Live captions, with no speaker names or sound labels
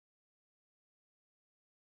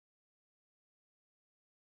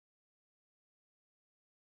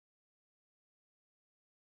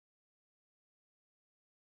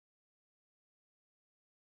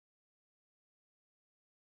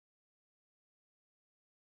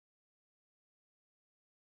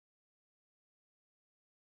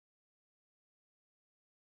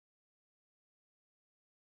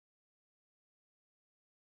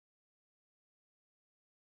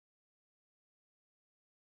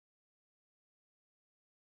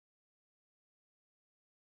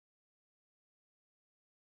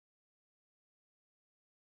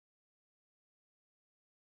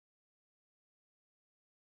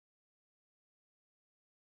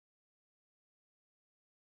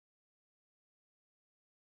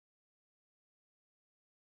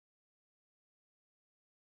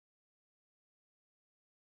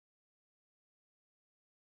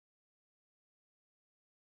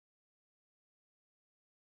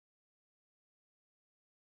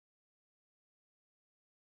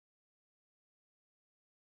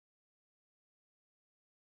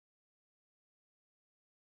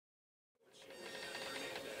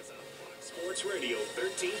Sports Radio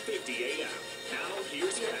 1350 AM. Now,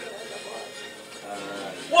 here's Jeff.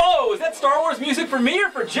 Whoa, is that Star Wars music for me or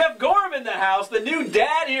for Jeff Gorham in the house, the new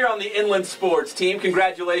dad here on the Inland Sports team?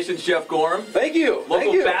 Congratulations, Jeff Gorham. Thank you.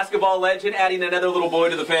 Local basketball legend, adding another little boy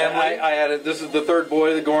to the family. I added, this is the third boy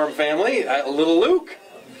of the Gorham family, little Luke.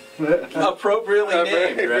 Appropriately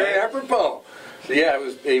named, right? Very apropos. So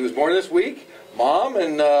yeah, he was born this week. Mom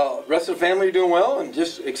and the rest of the family are doing well, and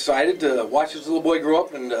just excited to watch this little boy grow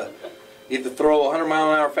up and either throw a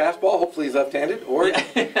 100-mile-an-hour fastball, hopefully he's left-handed, or he's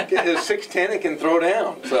 6'10" and can throw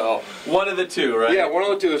down. So one of the two, right? Yeah, one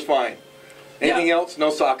of the two is fine. Anything else? No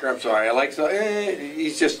soccer. I'm sorry. I like he's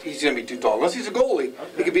going to be too tall. Unless he's a goalie,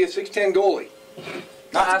 he could be a 6'10" goalie.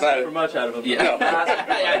 Not asking for much out of him. Yeah, no.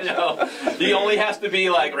 I know. He only has to be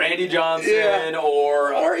like Randy Johnson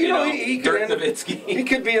or you know Dirk Nowitzki. He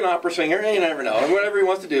could be an opera singer. You never know. And whatever he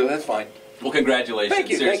wants to do, that's fine. Well, congratulations. Thank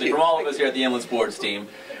you. Seriously, from all of us here at the Inland Sports team.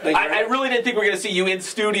 I really didn't think we were going to see you in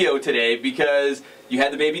studio today because you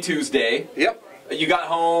had the baby Tuesday. Yep. You got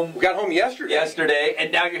home. We got home yesterday.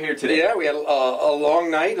 And now you're here today. Yeah, we had a long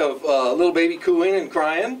night of little baby cooing and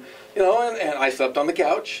crying, you know, and I slept on the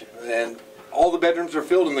couch, and all the bedrooms are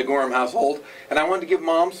filled in the Gorham household, and I wanted to give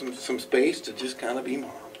Mom some space to just kind of be Mom.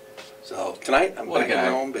 So tonight, I'm back in my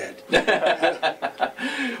own bed.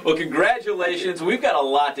 Well, congratulations. We've got a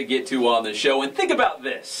lot to get to on the show, and think about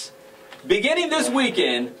this. Beginning this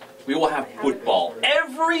weekend, we will have football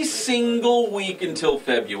every single week until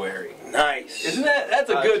February. Nice. Isn't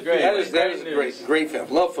that's a good feeling? That is a great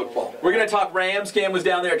film. Love football. We're going to talk Rams. Cam was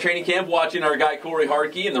down there at training camp watching our guy Corey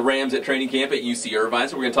Harkey and the Rams at training camp at UC Irvine.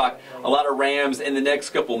 So we're going to talk a lot of Rams in the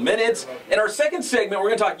next couple minutes. In our second segment, we're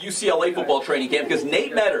going to talk UCLA football training camp because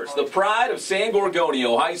Nate Meadors, the pride of San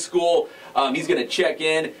Gorgonio High School, he's going to check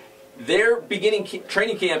in. They're beginning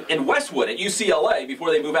training camp in Westwood at UCLA before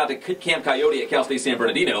they move out to Camp Coyote at Cal State San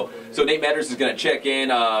Bernardino. So Nate Meadors is going to check in.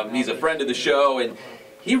 He's a friend of the show, and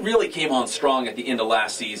he really came on strong at the end of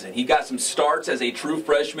last season. He got some starts as a true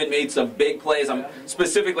freshman, made some big plays. I'm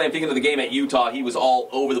thinking of the game at Utah. He was all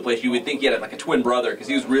over the place. You would think he had like a twin brother because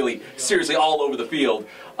he was really seriously all over the field.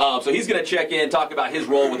 So he's going to check in, talk about his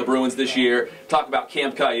role with the Bruins this year, talk about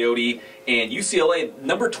Camp Coyote, and UCLA,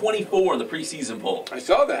 number 24 in the preseason poll. I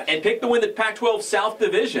saw that. And picked to win the Pac-12 South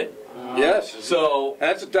Division. Yes. So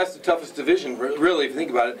that's the toughest division, really, if you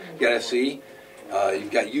think about it. You got SC.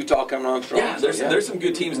 You've got Utah coming on strong. Yeah, there's some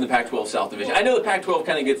good teams in the Pac-12 South Division. I know the Pac-12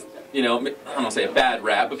 kind of gets, you know, I don't want to say a bad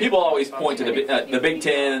rap, but people always point to the Big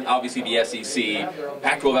Ten, obviously the SEC.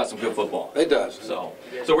 Pac-12 has some good football. It does. So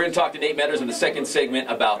we're going to talk to Nate Meadors in the second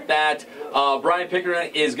segment about that. Brian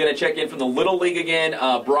Pickering is going to check in from the Little League again.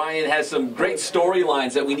 Brian has some great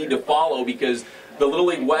storylines that we need to follow because the Little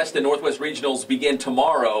League West and Northwest Regionals begin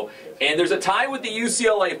tomorrow. And there's a tie with the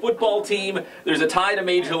UCLA football team. There's a tie to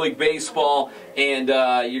Major League Baseball. And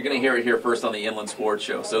you're going to hear it here first on the Inland Sports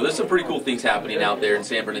Show. So there's some pretty cool things happening out there in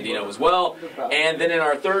San Bernardino as well. And then in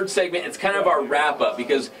our third segment, it's kind of our wrap-up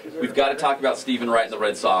because we've got to talk about Steven Wright and the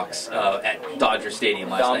Red Sox at Dodger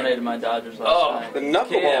Stadium last night. Dominated my Dodgers last night. The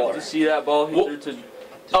knuckleballer. Did you see that ball he threw to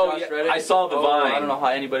Josh Reddick? I saw the vine. I don't know how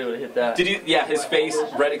anybody would have hit that. Did you? Yeah, his face,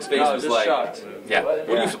 Reddick's face was like, shocked. Yeah.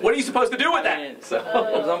 What are you supposed to do with that? So,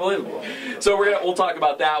 it was unbelievable. So we'll talk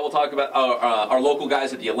about that. We'll talk about our local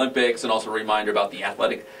guys at the Olympics, and also a reminder about the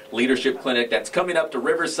Athletic Leadership Clinic that's coming up to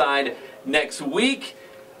Riverside next week.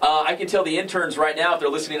 I can tell the interns right now, if they're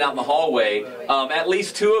listening out in the hallway, at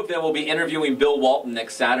least 2 of them will be interviewing Bill Walton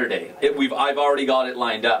next Saturday. I've already got it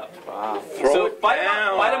lined up. Wow. So fight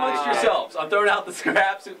amongst yourselves. I'm throwing out the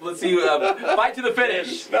scraps. Let's see. Fight to the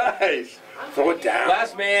finish. Nice. Throw it down.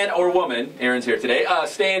 Last man or woman, Aaron's here today,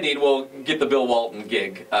 standing will get the Bill Walton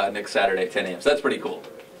gig next Saturday at 10 a.m. So that's pretty cool.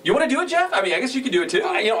 You want to do it, Jeff? I mean, I guess you could do it too.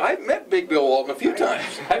 I've met Big Bill Walton a few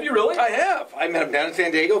times. Have you really? I have. I met him down in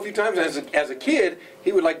San Diego a few times. As a kid,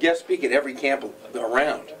 he would guest speak at every camp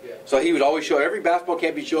around. So he would always show every basketball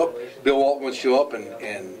camp he'd show up. Bill Walton would show up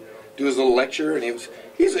and do his little lecture, and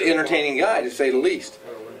he's an entertaining guy to say the least.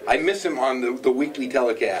 I miss him on the weekly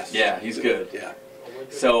telecast. Yeah, he's good. Yeah.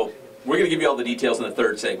 So we're going to give you all the details in the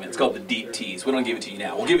third segment. It's called the Deep Tease. We don't give it to you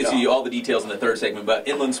now. We'll give it to you all the details in the third segment. But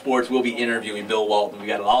Inland Sports will be interviewing Bill Walton. We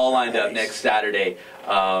got it all lined up next Saturday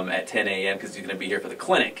at 10 a.m. because he's going to be here for the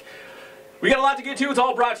clinic. We got a lot to get to. It's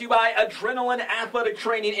all brought to you by Adrenaline Athletic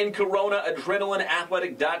Training in Corona.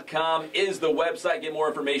 AdrenalineAthletic.com is the website. Get more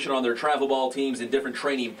information on their travel ball teams and different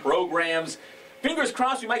training programs. Fingers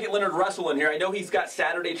crossed we might get Leonard Russell in here. I know he's got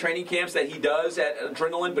Saturday training camps that he does at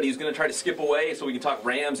Adrenaline, but he's going to try to skip away so we can talk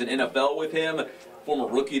Rams and NFL with him. Former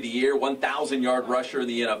Rookie of the Year, 1,000-yard rusher in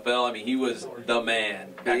the NFL. I mean, he was the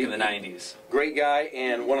man back in the 90s. Great guy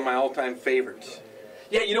and one of my all-time favorites.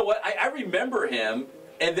 Yeah, you know what? I remember him,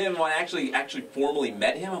 and then when I actually formally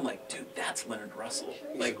met him, I'm like, dude, that's Leonard Russell.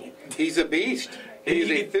 Like, he's a beast.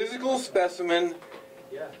 He's a physical specimen.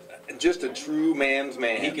 Just a true man's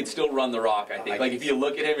man. He could still run the rock, I think. Like, if you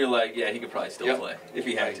look at him, you're like, yeah, he could probably still play if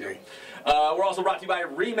he had to. We're also brought to you by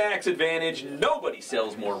RE/MAX Advantage. Nobody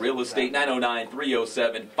sells more real estate.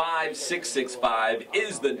 909-307-5665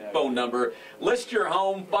 is the phone number. List your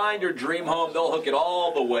home, find your dream home. They'll hook it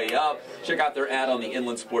all the way up. Check out their ad on the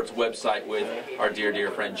Inland Sports website with our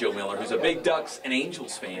dear friend Joe Miller, who's a big Ducks and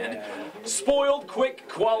Angels fan. Spoiled Quick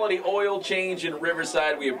Quality Oil Change in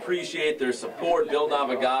Riverside. We appreciate their support. Bill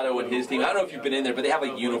Navigado and his team. I don't know if you've been in there, but they have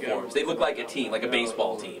like uniforms. They look like a team, like a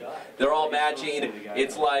baseball team. They're all matching.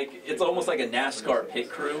 It's almost like a NASCAR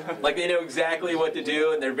pit crew. Like, they know exactly what to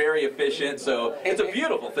do, and they're very efficient, so it's a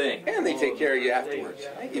beautiful thing. And they take care of you afterwards.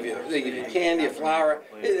 They give you candy, a flower.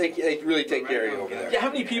 They really take care of you over there. Yeah,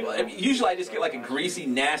 how many people, I mean, usually I just get like a greasy,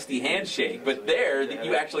 nasty handshake, but there,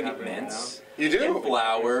 you actually get mints. You do. And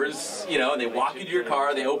flowers, you know, and they walk you to your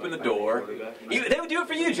car, they open the door. They would do it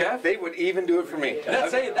for you, Jeff. They would even do it for me.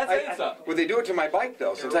 That's saying something. Would they do it to my bike,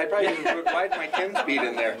 though, since I probably would ride my 10-speed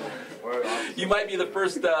in there? You might be the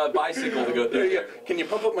first bicycle to go through. Can you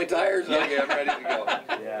pump up my tires? Okay, I'm ready to go.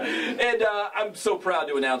 And I'm so proud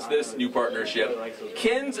to announce this new partnership.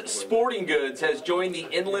 Ken's Sporting Goods has joined the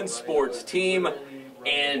Inland Sports team,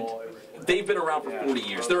 and they've been around for 40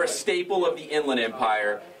 years. They're a staple of the Inland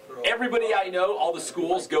Empire. Everybody I know, all the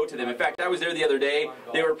schools go to them. In fact, I was there the other day.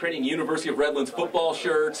 They were printing University of Redlands football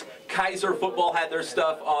shirts. Kaiser football had their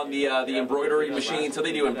stuff on the embroidery machine. So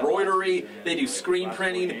they do embroidery. They do screen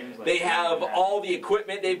printing. They have all the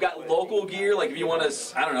equipment. They've got local gear, like if you want a,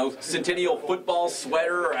 I don't know, Centennial football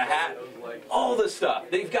sweater or a hat. All this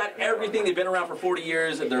stuff. They've got everything. They've been around for 40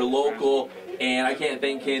 years, and they're local. And I can't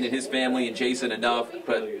thank Ken and his family and Jason enough,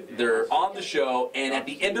 but they're on the show. And at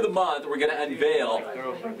the end of the month, we're going to unveil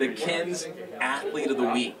the Ken's Athlete of the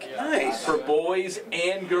Week. Nice. For boys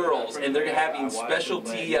and girls. And they're having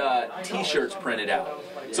specialty T-shirts printed out.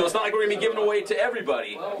 So it's not like we're going to be giving away to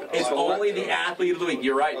everybody. It's only the Athlete of the Week.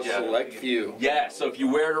 You're right, Jeff. A select few. Yeah, so if you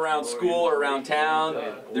wear it around school or around town,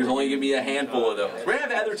 there's only going to be a handful of those. We're going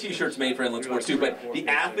to have other T-shirts made for Inland Sports too, but the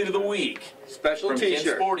Athlete of the Week special from T-shirt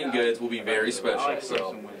Ken Sporting Goods will be very special.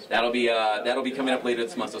 So that'll be coming up later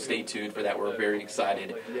this month, so stay tuned for that. We're very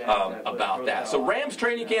excited about that. So Rams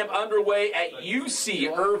training camp underway at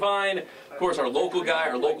UC Irvine. Of course, our local guy,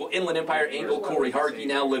 our local Inland Empire Angle, Corey Harkey,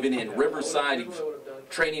 now living in Riverside. He's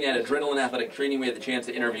training at Adrenaline Athletic Training. We had the chance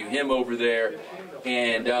to interview him over there,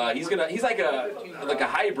 and he's like a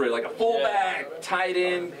hybrid, like a fullback, tight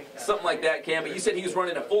end, something like that. Cam, but you said he was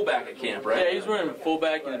running a fullback at camp, right? Yeah, he's running a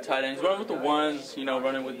fullback and a tight end. He's running with the ones, you know,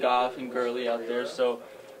 running with Goff and Gurley out there. So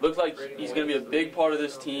looks like he's going to be a big part of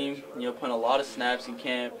this team. You know, playing a lot of snaps in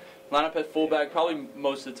camp. Line up at fullback probably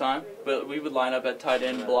most of the time, but we would line up at tight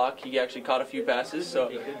end block. He actually caught a few passes, so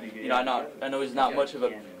you know, I know he's not much of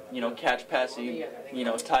a catch passing,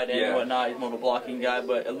 tight end and whatnot. He's more of a blocking guy,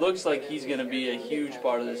 but it looks like he's going to be a huge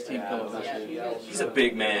part of this team coming this year. He's a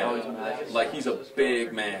big man. He's a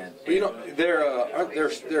big man. Well,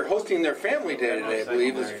 they're hosting their family day today, I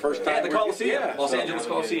believe. It's the first time. At the Coliseum, Los Angeles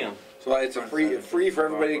Coliseum. So it's a free for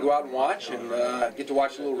everybody to go out and watch, and get to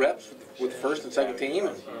watch a little reps with the first and second team.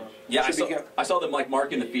 And yeah, I saw them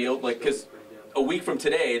marking the field, because a week from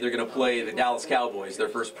today, they're going to play the Dallas Cowboys, their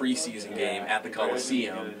first preseason game at the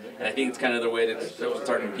Coliseum. And I think it's kind of their way to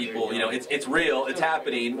start people. It's real. It's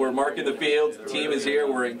happening. We're marking the fields. The team is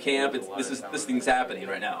here. We're in camp. This thing's happening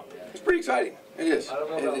right now. It's pretty exciting. It is.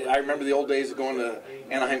 I remember the old days of going to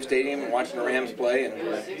Anaheim Stadium and watching the Rams play,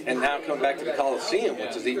 and now coming back to the Coliseum,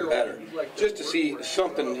 which is even better. Just to see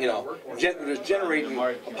something, that's generating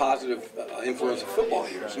a positive influence of football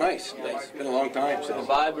here. It's nice. It's been a long time. So. The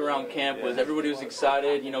vibe around camp was everybody was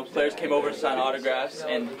excited. Players came over to sign autographs,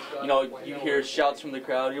 and you hear shouts from the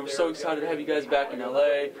crowd. You were so excited to have you guys back in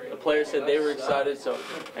LA. The players said they were excited. So,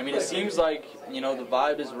 it seems like the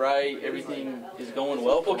vibe is right. Everything is going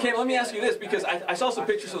well. Well, Cam, let me ask you this, because I saw some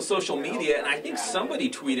pictures on social media, and I think somebody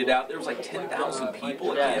tweeted out there was 10,000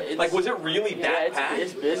 people at camp. Was it really that packed?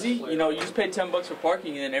 It's busy. You just pay $10 for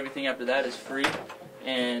parking, and then everything after that is free.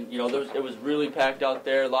 And it was really packed out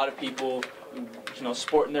there. A lot a people,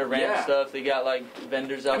 sporting their Ram stuff. They got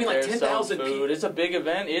vendors out there selling food. People. It's a big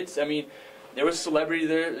event. There was celebrity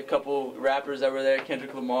there, a couple rappers that were there,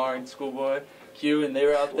 Kendrick Lamar and Schoolboy Q, and they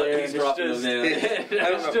were out there. He's dropping those in. I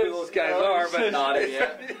don't know who those guys are, but not it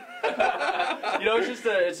yet.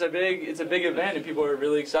 It's a big event, and people are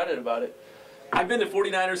really excited about it. I've been to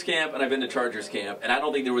 49ers camp and I've been to Chargers camp, and I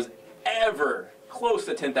don't think there was ever close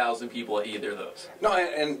to 10,000 people at either of those. No,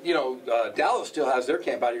 and you know, Dallas still has their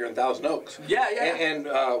camp out here in Thousand Oaks. Yeah. And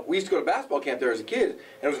we used to go to basketball camp there as a kid,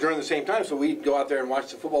 and it was during the same time, so we'd go out there and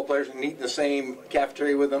watch the football players and eat in the same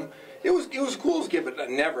cafeteria with them. It was cool as a kid, but I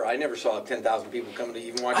never saw 10,000 people coming to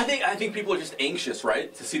even watch. I think people are just anxious,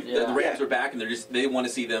 right, to see the Rams are back, and they want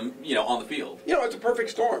to see them, you know, on the field. You know, it's a perfect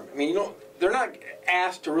storm. I mean, you know, they're not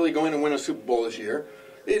asked to really go in and win a Super Bowl this year.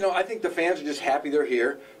 You know, I think the fans are just happy they're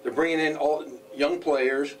here. They're bringing in all young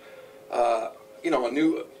players. You know, a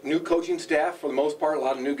new coaching staff for the most part. A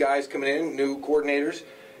lot of new guys coming in, new coordinators.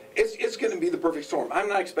 It's going to be the perfect storm. I'm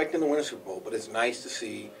not expecting to win a Super Bowl, but it's nice to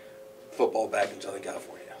see football back in Southern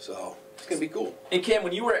California. So it's going to be cool. And Cam,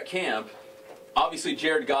 when you were at camp, obviously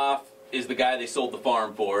Jared Goff is the guy they sold the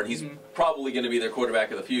farm for, and he's probably going to be their quarterback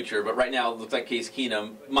of the future. But right now, it looks like Case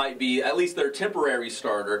Keenum might be at least their temporary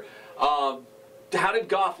starter. How did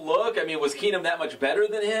Goff look? I mean, was Keenum that much better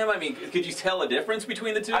than him? I mean, could you tell a difference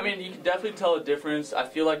between the two? I mean, you can definitely tell a difference. I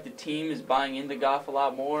feel like the team is buying into Goff a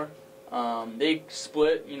lot more. They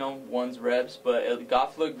split, you know, one's reps, but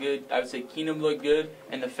Goff looked good. I would say Keenum looked good,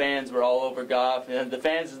 and the fans were all over Goff. And the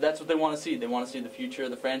fans, that's what they want to see. They want to see the future of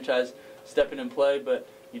the franchise stepping in play, but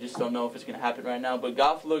you just don't know if it's going to happen right now. But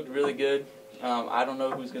Goff looked really good. I don't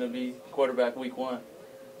know who's going to be quarterback week 1.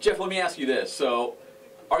 Jeff, let me ask you this. So,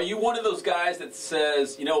 are you one of those guys that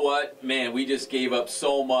says, you know what, man, we just gave up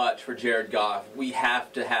so much for Jared Goff, we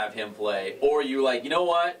have to have him play? Or are you like, you know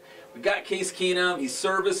what, we got Case Keenum, he's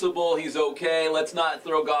serviceable, he's okay, let's not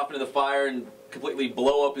throw Goff into the fire and completely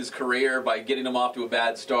blow up his career by getting him off to a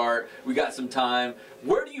bad start. We got some time.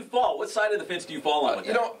 Where do you fall? What side of the fence do you fall on with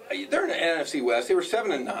that? You know, they're in the NFC West. They were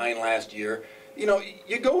 7-9 last year. You know,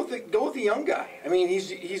 you go with the young guy. I mean,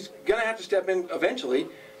 he's going to have to step in eventually.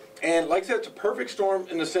 And like I said, it's a perfect storm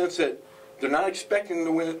in the sense that they're not expecting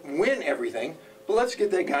to win everything, but let's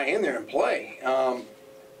get that guy in there and play.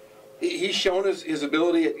 He's shown his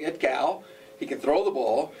ability at Cal. He can throw the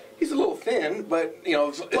ball. He's a little thin, but, you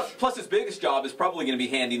know. Plus his biggest job is probably going to be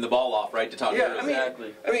handing the ball off, right, to Todd Gurley.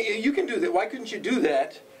 Exactly. I mean, you can do that. Why couldn't you do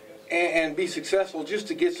that and be successful just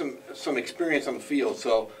to get some experience on the field?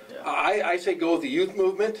 So I say go with the youth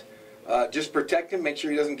movement. Just protect him. Make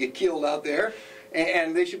sure he doesn't get killed out there.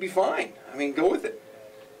 And they should be fine. I mean, go with it.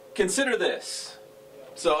 Consider this.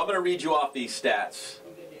 So I'm going to read you off these stats.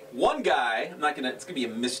 One guy, it's going to be a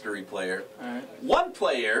mystery player. All right. One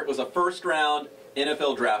player was a first-round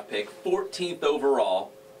NFL draft pick, 14th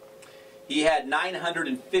overall. He had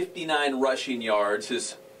 959 rushing yards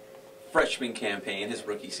his freshman campaign, his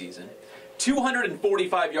rookie season.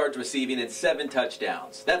 245 yards receiving and 7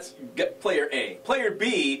 touchdowns. That's player A. Player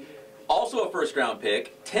B, also a first-round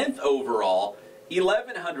pick, 10th overall,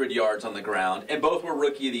 1,100 yards on the ground, and both were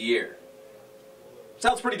Rookie of the Year.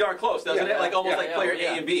 Sounds pretty darn close, doesn't it? Like almost like player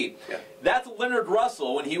A and B. Yeah. That's Leonard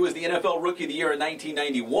Russell when he was the NFL Rookie of the Year in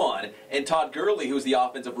 1991, and Todd Gurley, who was the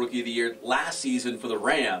Offensive Rookie of the Year last season for the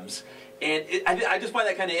Rams. And I just find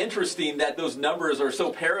that kind of interesting that those numbers are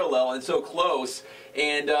so parallel and so close.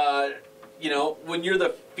 And, you know, when you're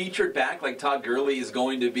the featured back like Todd Gurley is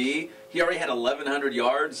going to be, he already had 1,100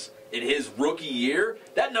 yards in his rookie year.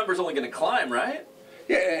 That number's only going to climb, right?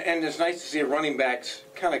 Yeah, and it's nice to see running backs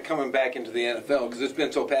kind of coming back into the NFL because it's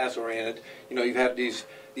been so pass-oriented. You know, you've had these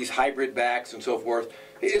hybrid backs and so forth.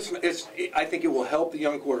 I think it will help the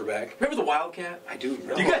young quarterback. Remember the Wildcat? I do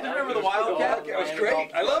remember. Do you guys remember the Wildcat? It was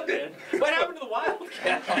great. I loved it. What happened to the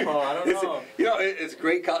Wildcat? Oh, I don't know. You know, it's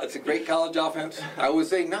great. It's a great college offense. I would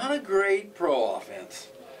say not a great pro offense.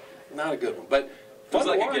 Not a good one, but fun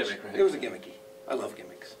like to a watch. gimmick, right? It was a gimmicky. I love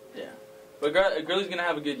gimmicks. Yeah. But Gurley's going to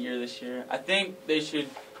have a good year this year. I think they should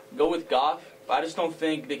go with Goff, but I just don't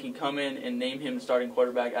think they can come in and name him starting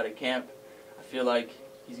quarterback out of camp. I feel like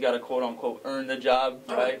he's got to, quote-unquote, earn the job,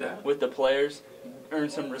 right, with the players, earn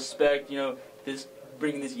some respect. You know,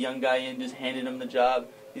 bringing this young guy in, just handing him the job.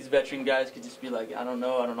 These veteran guys could just be like, I don't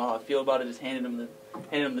know how I feel about it, just handing him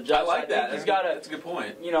the job. I like that. That's a good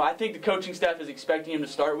point. You know, I think the coaching staff is expecting him to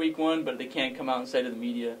start week 1, but they can't come out and say to the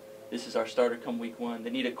media, this is our starter come week 1. They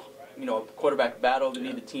need a quarterback battle. They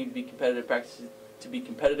need the team to be competitive, practices to be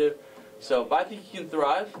competitive. So, but I think he can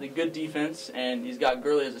thrive. The good defense, and he's got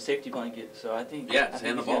Gurley as a safety blanket. So I think hand the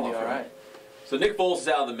he's ball going to be off, all right. So Nick Foles is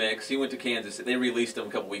out of the mix. He went to Kansas. They released him a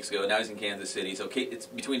couple weeks ago. Now he's in Kansas City. So it's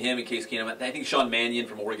between him and Case Keenum. I think Sean Mannion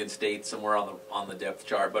from Oregon State somewhere on the depth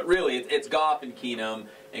chart. But really, it's Goff and Keenum,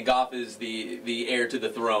 and Goff is the heir to the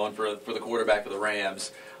throne for the quarterback for the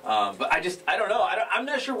Rams. But I don't know. I'm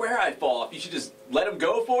not sure where I fall. If you should just let them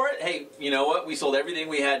go for it. Hey, you know what? We sold everything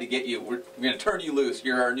we had to get you. We're going to turn you loose.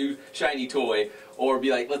 You're our new shiny toy. Or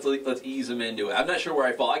be like, let's ease them into it. I'm not sure where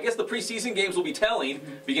I fall. I guess the preseason games will be telling,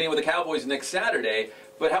 beginning with the Cowboys next Saturday.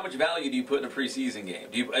 But how much value do you put in a preseason game?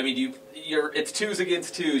 It's twos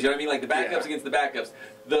against twos. You know what I mean? Like the backups against the backups,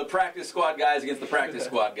 the practice squad guys against the practice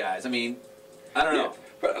squad guys. I mean, I don't know.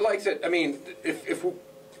 But like I said, I mean, if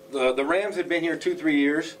the Rams had been here 2-3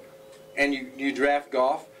 years, and you draft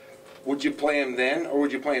Goff, would you play him then, or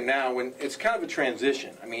would you play him now? When it's kind of a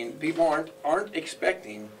transition. I mean, people aren't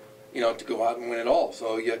expecting, to go out and win it all.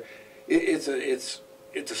 So it's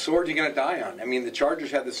a sword you're going to die on. I mean, the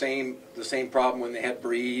Chargers had the same problem when they had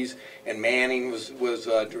Breeze and Manning was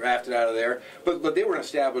drafted out of there. But they were an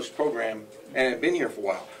established program and had been here for a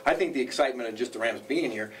while. I think the excitement of just the Rams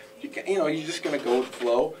being here, you're just going to go with the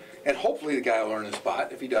flow, and hopefully the guy will earn his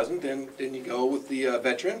spot. If he doesn't, then you go with the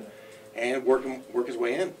veteran and work his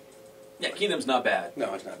way in. Yeah, Keenum's not bad.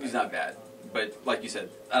 No, he's not bad. He's not bad. But like you said,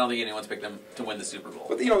 I don't think anyone's picked them to win the Super Bowl.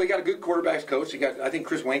 But they got a good quarterbacks coach. I think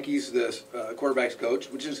Chris Wenke's the quarterbacks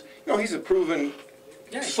coach, which is he's a proven.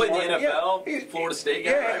 Yeah, he played in the NFL, Florida State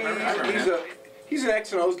guy. Yeah, I remember he's an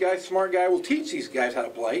X and O's guy, smart guy. Will teach these guys how to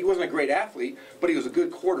play. He wasn't a great athlete, but he was a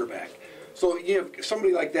good quarterback. So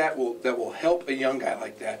somebody like that will help a young guy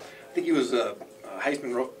like that. I think he was a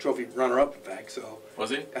Heisman Trophy runner-up, in fact. So was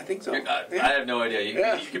he? I think so. I have no idea.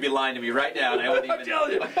 You could be lying to me right now, and I wouldn't even know.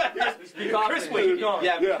 Be confident.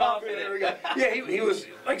 Be confident. Yeah, he was.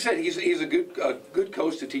 Like I said, he's a good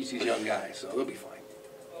coach to teach these young guys, so they'll be fine.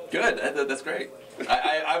 Good. That's great.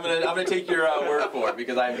 I'm gonna take your word for it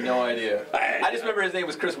because I have no idea. I just remember his name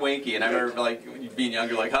was Chris Wenke, and I remember being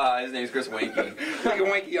younger, his name's Chris Wenke. Like a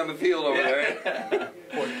Wenke on the field over there.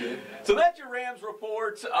 Poor kid. So that's your Rams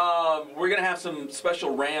report. We're gonna have some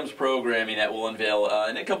special Rams programming that we'll unveil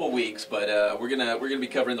in a couple weeks, but we're gonna be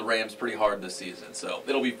covering the Rams pretty hard this season, so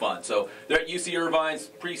it'll be fun. So they're at UC Irvine's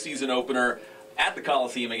preseason opener at the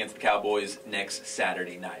Coliseum against the Cowboys next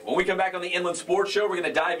Saturday night. When we come back on the Inland Sports Show, we're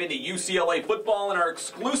going to dive into UCLA football in our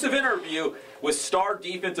exclusive interview with star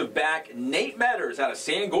defensive back Nate Meadors out of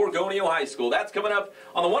San Gorgonio High School. That's coming up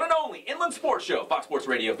on the one and only Inland Sports Show, Fox Sports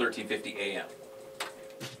Radio, 1350 AM.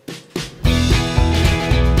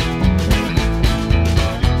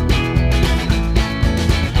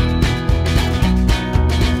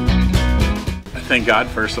 Thank God,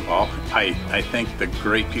 first of all. I thank the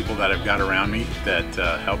great people that I've got around me that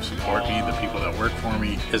help support me, the people that work for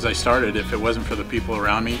me. As I started, if it wasn't for the people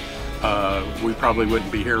around me, we probably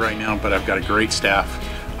wouldn't be here right now, but I've got a great staff.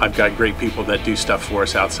 I've got great people that do stuff for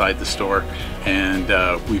us outside the store, and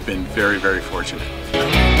we've been very, very fortunate.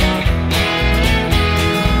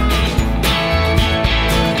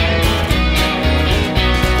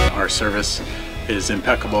 Our service is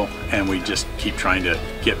impeccable, and we just keep trying to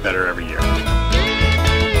get better every year.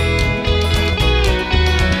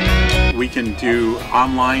 We can do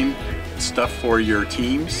online stuff for your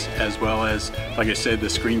teams, as well as, like I said, the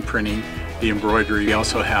screen printing, the embroidery. We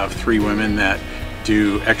also have 3 women that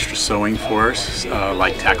do extra sewing for us,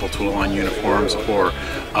 like tackle tool on uniforms, or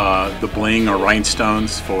the bling or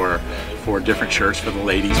rhinestones for different shirts for the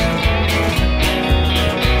ladies.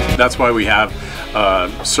 That's why we have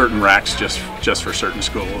certain racks just for certain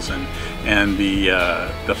schools, and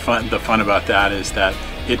the fun about that is that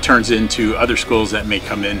it turns into other schools that may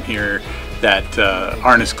come in here that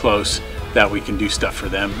aren't as close, that we can do stuff for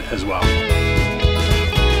them as well.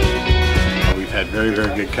 We've had very,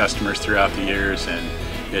 very good customers throughout the years, and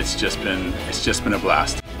it's just been a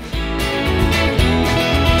blast.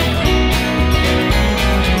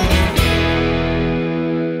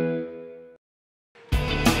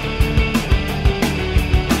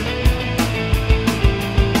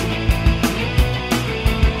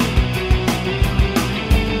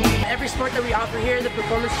 That we offer here, the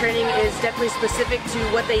performance training is definitely specific to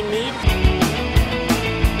what they need.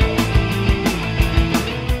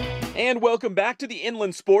 And welcome back to the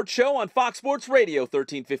Inland Sports Show on Fox Sports Radio,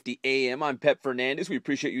 1350 AM. I'm Pep Fernandez. We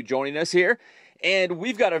appreciate you joining us here. And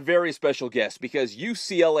we've got a very special guest because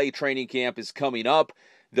UCLA training camp is coming up.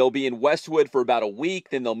 They'll be in Westwood for about a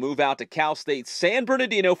week. Then they'll move out to Cal State San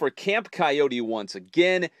Bernardino for Camp Coyote once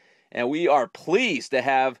again. And we are pleased to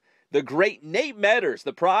have the great Nate Meadors,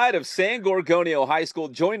 the pride of San Gorgonio High School,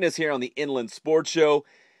 joining us here on the Inland Sports Show.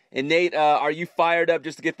 And Nate, are you fired up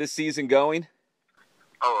just to get this season going?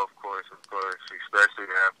 Oh, of course, especially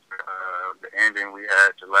after the ending we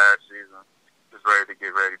had to last season. Just ready to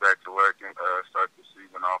get back to work and start the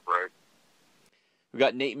season off right. We've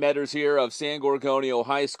got Nate Meadors here of San Gorgonio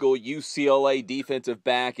High School, UCLA defensive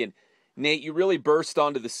back, and Nate, you really burst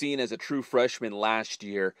onto the scene as a true freshman last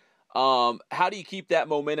year. How do you keep that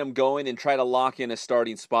momentum going and try to lock in a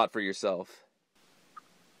starting spot for yourself?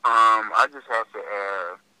 I just have to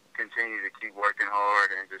continue to keep working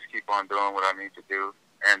hard and just keep on doing what I need to do.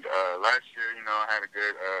 And last year, I had a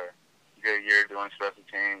good year doing special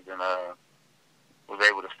teams and was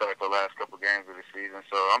able to start the last couple games of the season.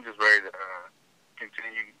 So I'm just ready to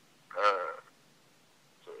continue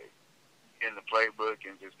to get in the playbook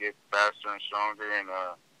and just get faster and stronger and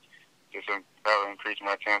just that'll increase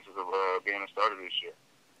my chances of being a starter this year.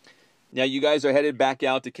 Now, you guys are headed back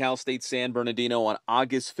out to Cal State San Bernardino on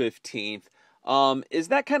August 15th. Is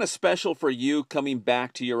that kind of special for you coming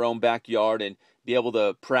back to your own backyard and be able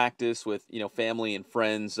to practice with, family and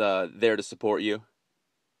friends there to support you?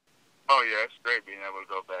 Oh, yeah, it's great being able to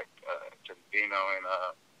go back to the Dino and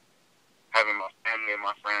having my family and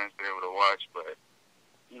my friends be able to watch. But,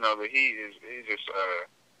 the heat is just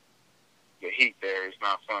the heat there is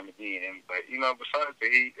not fun to be in. But, besides the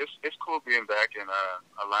heat, it's cool being back and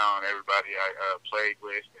allowing everybody I played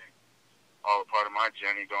with and all part of my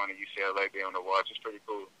journey going to UCLA, being able to watch. It's pretty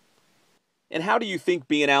cool. And how do you think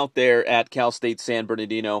being out there at Cal State San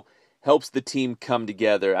Bernardino helps the team come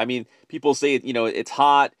together? I mean, people say, it's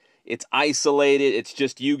hot, it's isolated, it's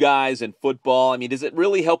just you guys and football. I mean, does it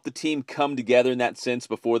really help the team come together in that sense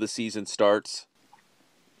before the season starts?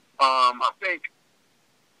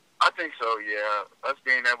 I think so, yeah. Us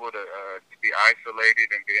being able to be isolated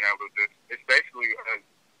and being able to it's basically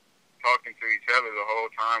talking to each other the whole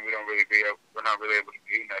time. We're not really able to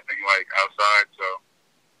do nothing like outside, so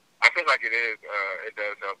I feel like it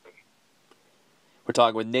does help us. We're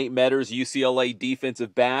talking with Nate Meadors, UCLA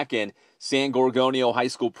defensive back and San Gorgonio High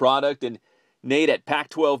School product. And Nate, at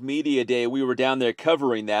Pac-12 Media Day, we were down there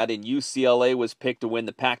covering that, and UCLA was picked to win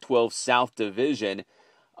the Pac-12 South Division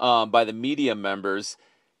by the media members.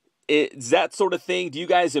 Is that sort of thing, do you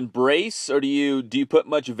guys embrace, or do you put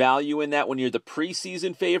much value in that when you're the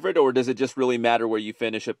preseason favorite, or does it just really matter where you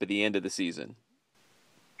finish up at the end of the season?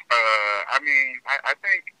 I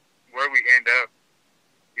think where we end up,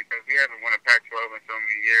 because we haven't won a Pac-12 in so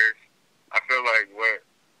many years, I feel like what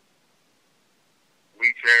we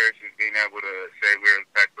cherish is being able to say we're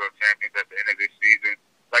the Pac-12 champions at the end of this season.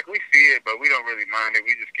 Like, we see it, but we don't really mind it.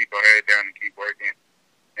 We just keep our head down and keep working.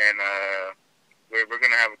 And we're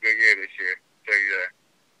going to have a good year this year, I'll tell you that.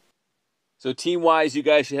 So team-wise, you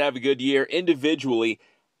guys should have a good year. Individually,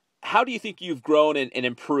 how do you think you've grown and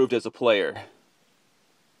improved as a player?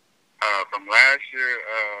 From last year,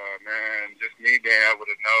 just me being able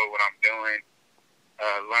to know what I'm doing,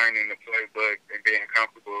 learning the playbook and being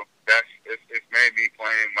comfortable, it's made me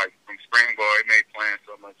playing, like, from spring ball, it made playing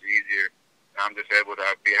so much easier. I'm just able to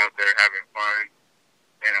be out there having fun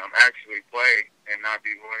and actually play and not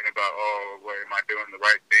be worrying about, am I doing the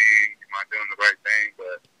right thing? Am I doing the right thing?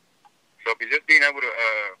 But so just being able to,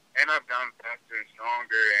 and I've gotten faster and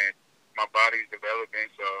stronger, and my body's developing,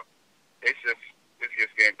 so it's just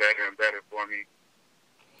getting better and better for me.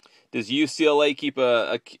 Does UCLA keep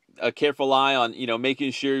a careful eye on,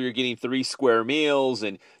 making sure you're getting 3 square meals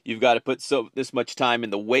and you've got to put this much time in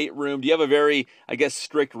the weight room? Do you have a very,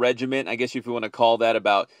 strict regimen, if you want to call that,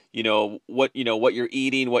 about, what you're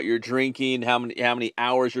eating, what you're drinking, how many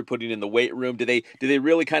hours you're putting in the weight room? Do they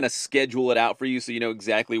really kind of schedule it out for you so you know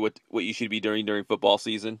exactly what you should be doing during football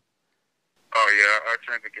season? Oh yeah, our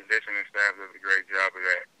strength and conditioning staff does a great job of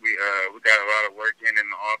that. We got a lot of work in the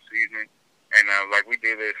off season. And, we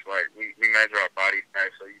do this, we measure our body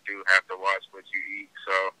fat, so you do have to watch what you eat.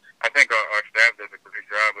 So I think our staff does a good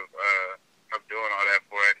job of doing all that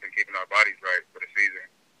for us and keeping our bodies right for the season.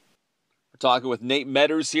 We're talking with Nate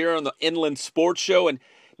Meadors here on the Inland Sports Show. And,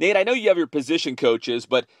 Nate, I know you have your position coaches,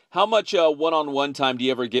 but how much one-on-one time do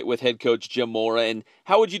you ever get with head coach Jim Mora, and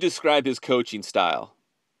how would you describe his coaching style?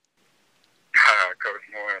 Coach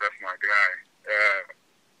Mora, that's my guy.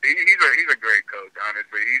 He's a great coach,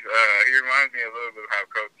 honestly. He reminds me a little bit of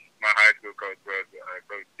how my high school coach was,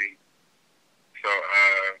 Coach D. So,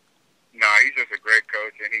 he's just a great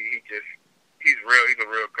coach, and he's real. He's a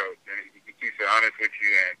real coach, and he keeps it honest with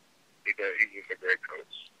you, and he's just a great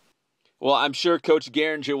coach. Well, I'm sure Coach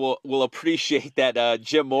Garinger will appreciate that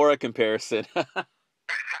Jim Mora comparison.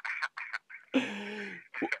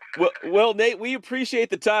 Well, Nate, we appreciate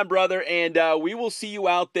the time, brother, and we will see you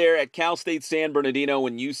out there at Cal State San Bernardino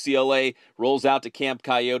when UCLA rolls out to Camp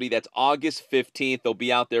Coyote. That's August 15th. They'll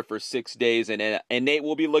be out there for 6 days, and Nate,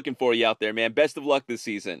 we'll be looking for you out there, man. Best of luck this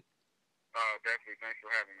season. Definitely. Thanks for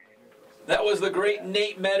having me. That was the great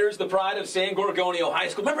Nate Meadors, the pride of San Gorgonio High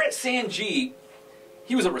School. Remember at San G,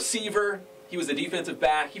 he was a receiver. He was a defensive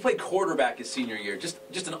back. He played quarterback his senior year.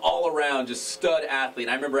 Just an all-around, just stud athlete.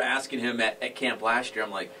 And I remember asking him at camp last year,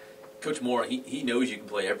 I'm like, Coach Moore, he knows you can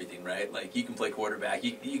play everything, right? Like, you can play quarterback.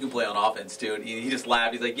 You can play on offense, too. And he just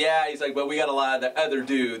laughed. He's like, yeah. He's like, but we got a lot of the other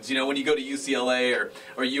dudes. You know, when you go to UCLA or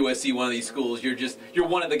USC, one of these schools, you're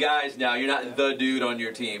one of the guys now. You're not the dude on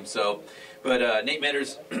your team. So, but Nate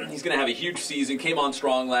Meadors, he's going to have a huge season. Came on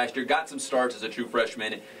strong last year. Got some starts as a true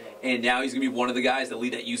freshman. And now he's going to be one of the guys that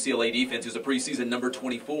lead that UCLA defense, who's a preseason number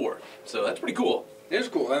 24. So that's pretty cool. It is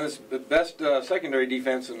cool. And it's the best secondary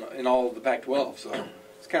defense in all of the Pac-12. So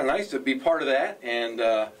it's kind of nice to be part of that, and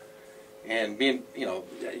being, you know,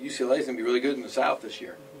 UCLA is going to be really good in the South this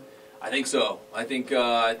year. I think so. I think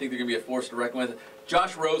they're going to be a force to reckon with.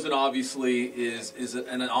 Josh Rosen obviously is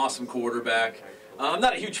an awesome quarterback. I'm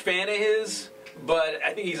not a huge fan of his, but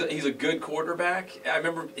I think he's a good quarterback. I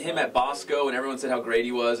remember him at Bosco, and everyone said how great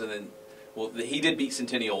he was, and then. Well, he did beat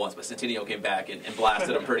Centennial once, but Centennial came back and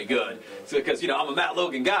blasted him pretty good. So, because, you know, I'm a Matt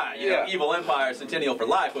Logan guy. You know, Evil Empire, Centennial for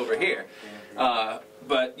life over here.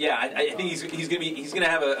 But yeah, I think he's gonna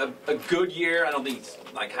have a good year. I don't think he's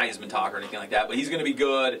like Heisman talk or anything like that, but he's gonna be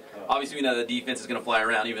good. Obviously, we know the defense is gonna fly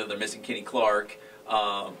around, even though they're missing Kenny Clark,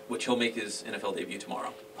 which he'll make his NFL debut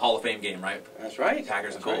tomorrow. Hall of Fame game, right? That's right.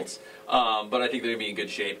 Packers and Colts. But I think they're going to be in good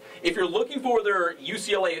shape. If you're looking for their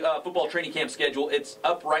UCLA football training camp schedule, it's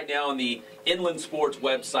up right now on the Inland Sports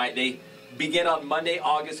website. They begin on Monday,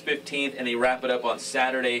 August 15th, and they wrap it up on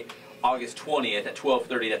Saturday, August 20th at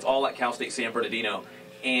 12:30. That's all at Cal State San Bernardino.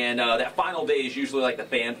 And that final day is usually like the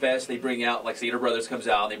fan fest. They bring out, like Cedar Brothers comes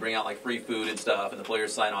out, and they bring out like free food and stuff, and the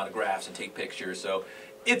players sign autographs and take pictures. So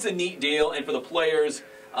it's a neat deal. And for the players,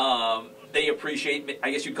 they appreciate, I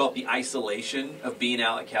guess you'd call it the isolation of being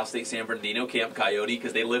out at Cal State San Bernardino, Camp Coyote,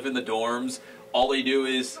 because they live in the dorms. All they do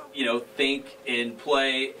is, you know, think and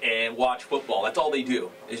play and watch football. That's all they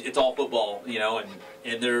do. It's all football, you know,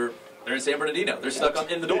 and they're in San Bernardino. They're stuck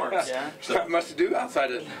in the dorms. Yeah. So not much to do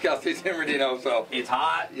outside of Cal State San Bernardino. So it's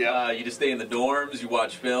hot. Yeah. You just stay in the dorms. You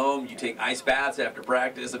watch film. You take ice baths after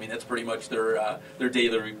practice. I mean, that's pretty much their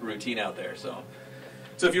daily routine out there. So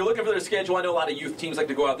if you're looking for their schedule, I know a lot of youth teams like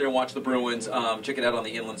to go out there and watch the Bruins. Check it out on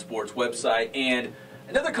the Inland Sports website. And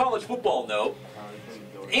another college football note,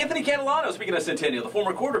 Anthony Catalano, speaking of Centennial, the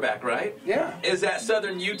former quarterback, right? Yeah. Is at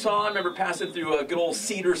Southern Utah. I remember passing through good old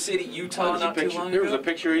Cedar City, Utah not too long ago. There was a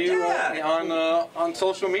picture of you on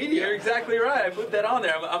social media. You're exactly right. I put that on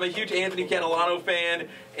there. I'm a huge Anthony Catalano fan.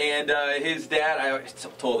 And his dad, I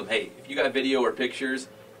told him, hey, if you got video or pictures,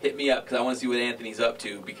 hit me up because I want to see what Anthony's up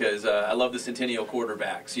to because I love the Centennial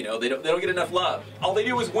quarterbacks. You know, they don't get enough love. All they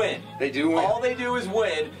do is win. They do win. All they do is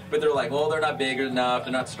win, but they're like, well, they're not big enough,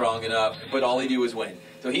 they're not strong enough, but all they do is win.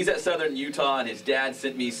 So he's at Southern Utah, and his dad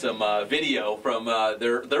sent me some video from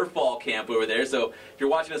their fall camp over there. So if you're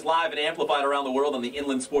watching us live and amplified around the world on the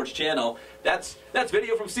Inland Sports Channel, that's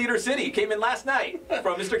video from Cedar City. It came in last night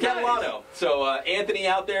from Mr. Catalano. So Anthony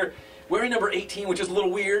out there, wearing number 18, which is a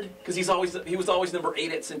little weird because he was always number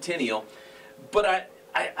 8 at Centennial. But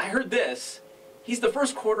I heard this. He's the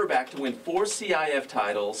first quarterback to win 4 CIF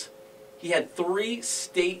titles. He had 3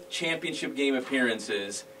 state championship game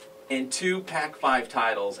appearances and 2 Pac-5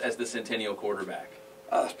 titles as the Centennial quarterback.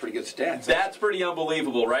 Oh, that's pretty good stats. That's pretty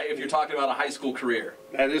unbelievable, right? If you're talking about a high school career.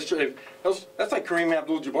 That is true. That's like Kareem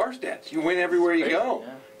Abdul-Jabbar stats. You win everywhere you go.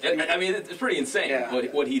 Yeah. I mean, it's pretty insane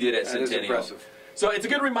what he did at Centennial. That is impressive. So it's a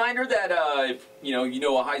good reminder that if you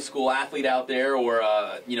know a high school athlete out there or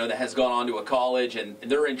that has gone on to a college and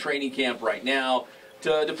they're in training camp right now,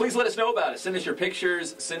 to please let us know about it. Send us your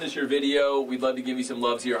pictures, send us your video. We'd love to give you some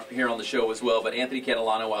loves here on the show as well. But Anthony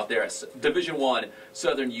Catalano out there at Division I,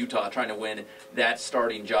 Southern Utah, trying to win that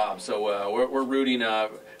starting job. So we're rooting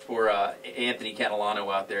for Anthony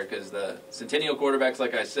Catalano out there because the Centennial quarterbacks,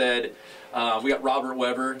 like I said, we got Robert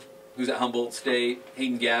Weber, who's at Humboldt State,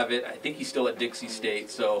 Hayden Gavitt, I think he's still at Dixie State.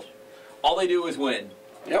 So all they do is win.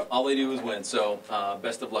 Yep. All they do is win. So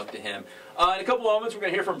best of luck to him. In a couple moments, we're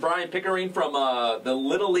going to hear from Brian Pickering from the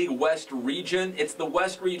Little League West region. It's the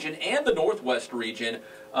West region and the Northwest region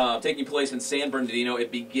taking place in San Bernardino. It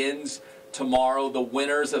begins tomorrow. The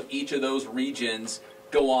winners of each of those regions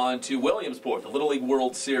go on to Williamsport, the Little League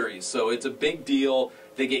World Series. So it's a big deal.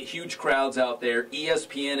 They get huge crowds out there.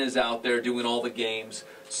 ESPN is out there doing all the games.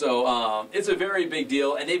 So it's a very big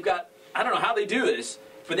deal. And they've got, I don't know how they do this,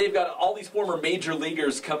 but they've got all these former major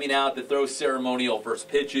leaguers coming out that throw ceremonial first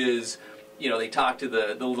pitches. You know, they talk to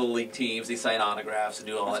the Little League teams. They sign autographs and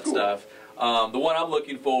do all that stuff. The one I'm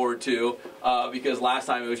looking forward to, because last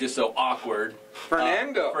time it was just so awkward.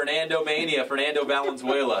 Fernando Mania, Fernando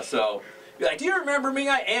Valenzuela. So Be like, do you remember me?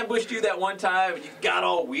 I ambushed you that one time, and you got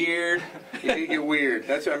all weird. You did get weird.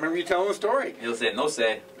 I remember you telling the story. He'll say, no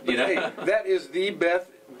say. You know? Hey, that is the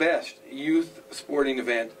best youth sporting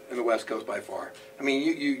event in the West Coast by far. I mean,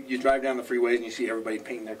 you drive down the freeways and you see everybody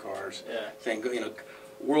painting their cars, saying,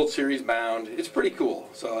 World Series bound. It's pretty cool.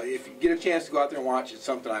 So if you get a chance to go out there and watch, it's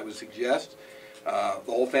something I would suggest. The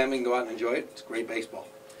whole family can go out and enjoy it. It's great baseball.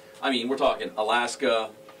 I mean, we're talking Alaska,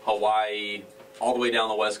 Hawaii, all the way down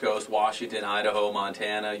the West Coast, Washington, Idaho,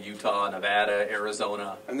 Montana, Utah, Nevada,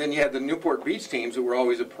 Arizona. And then you had the Newport Beach teams that were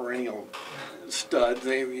always a perennial studs.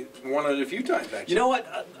 They won it a few times, actually. You know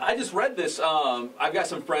what? I just read this. I've got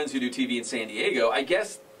some friends who do TV in San Diego. I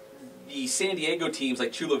guess the San Diego teams,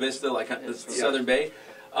 like Chula Vista, like the Southern Bay,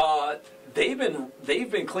 they've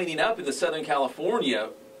been cleaning up in the Southern California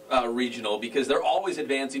regional because they're always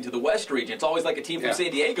advancing to the West region. It's always like a team from San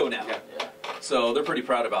Diego now. So they're pretty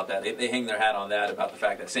proud about that. They hang their hat on that, about the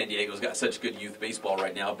fact that San Diego's got such good youth baseball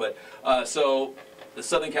right now. But so the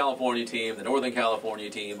Southern California team, the Northern California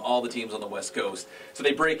team, all the teams on the West Coast. So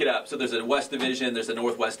they break it up. So there's a West Division, there's a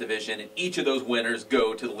Northwest Division, and each of those winners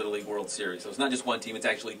go to the Little League World Series. So it's not just one team, it's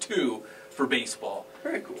actually two for baseball.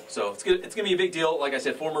 Very cool. So it's going to be a big deal. Like I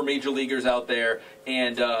said, former major leaguers out there,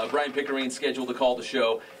 and Brian Pickering's scheduled to call the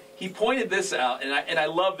show. He pointed this out, and I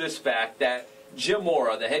love this fact, that Jim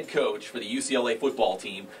Mora, the head coach for the UCLA football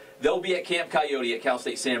team, they'll be at Camp Coyote at Cal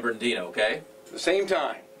State San Bernardino, okay? The same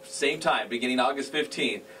time. Same time, beginning August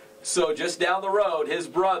 15th. So just down the road, his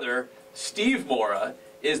brother, Steve Mora,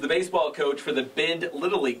 is the baseball coach for the Bend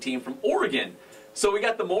Little League team from Oregon. So we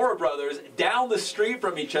got the Mora brothers down the street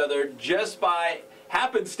from each other just by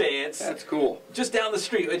happenstance. That's cool. Just down the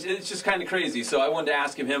street. It's just kind of crazy. So I wanted to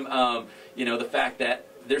ask him, the fact that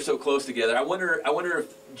they're so close together. I wonder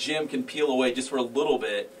if Jim can peel away just for a little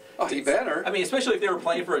bit. Oh, he better. I mean, especially if they were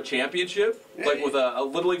playing for a championship, like with a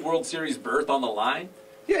Little League World Series berth on the line.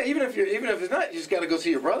 Yeah, even if it's not, you just got to go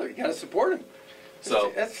see your brother. You got to support him.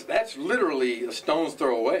 So that's literally a stone's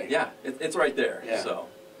throw away. Yeah, it's right there. Yeah. So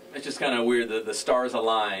it's just kind of weird that the stars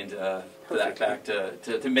aligned for that fact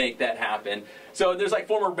to make that happen. So there's like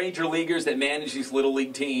former major leaguers that manage these Little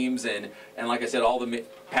League teams, and like I said, all the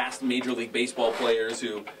past Major League Baseball players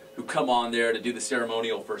who come on there to do the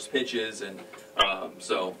ceremonial first pitches, and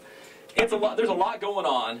so it's a lot. There's a lot going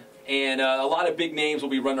on. And a lot of big names will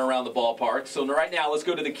be running around the ballpark. So right now, let's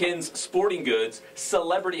go to the Kins Sporting Goods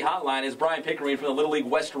Celebrity Hotline. Is Brian Pickering from the Little League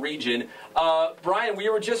West region. Brian, we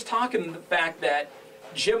were just talking the fact that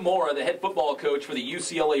Jim Mora, the head football coach for the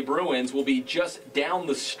UCLA Bruins, will be just down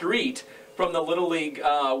the street from the Little League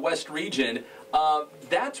West region.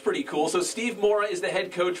 That's pretty cool. So Steve Mora is the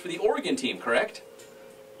head coach for the Oregon team, correct?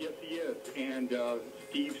 Yes, he is. And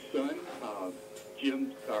Steve's son,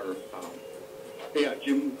 Jim's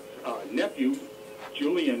nephew,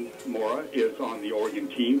 Julian Mora, is on the Oregon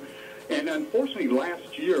team. And unfortunately,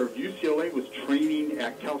 last year, UCLA was training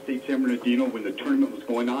at Cal State San Bernardino when the tournament was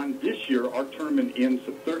going on. This year, our tournament ends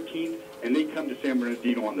the 13th, and they come to San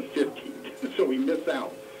Bernardino on the 15th. So we miss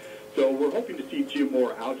out. So we're hoping to see Jim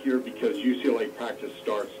Mora out here because UCLA practice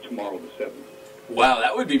starts tomorrow the 7th. Wow,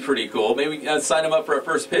 that would be pretty cool. Maybe sign him up for a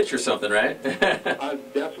first pitch or something, right?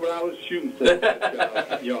 That's what I was shooting for.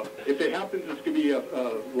 But, if it happens, it's going to be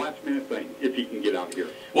a last-minute thing if he can get out here.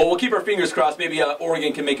 Well, we'll keep our fingers crossed. Maybe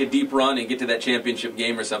Oregon can make a deep run and get to that championship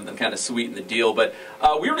game or something, kind of sweeten the deal. But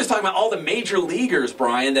we were just talking about all the major leaguers,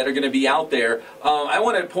 Brian, that are going to be out there. I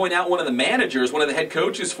want to point out one of the managers, one of the head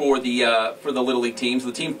coaches for the Little League teams,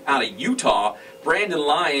 the team out of Utah. Brandon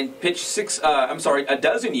Lyon pitched a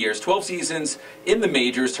dozen years, 12 seasons in the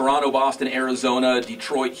majors, Toronto, Boston, Arizona,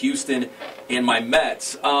 Detroit, Houston, and my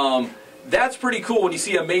Mets. That's pretty cool when you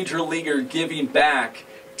see a major leaguer giving back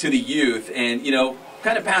to the youth and,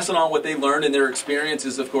 kind of passing on what they learned and their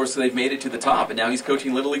experiences, of course, so they've made it to the top, and now he's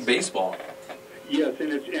coaching Little League Baseball. Yes,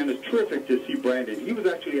 and it's terrific to see Brandon. He was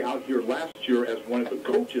actually out here last year as one of the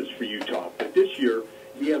coaches for Utah, but this year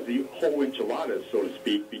he has the whole enchilada, so to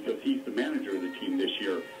speak, because he's the manager of the team this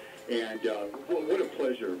year. And what a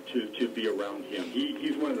pleasure to be around him.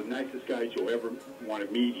 He's one of the nicest guys you'll ever want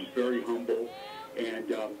to meet. He's very humble.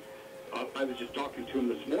 And I was just talking to him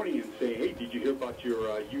this morning and saying, hey, did you hear about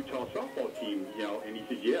your Utah softball team? And he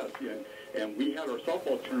said, yes. And we had our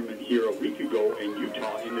softball tournament here a week ago, and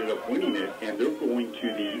Utah ended up winning it, and they're going to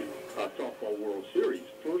the Softball World Series.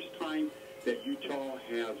 First time that Utah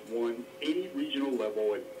has won any regional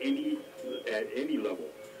level at any level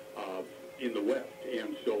in the West.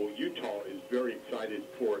 And so Utah is very excited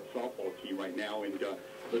for its softball team right now. And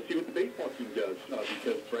let's see what the baseball team does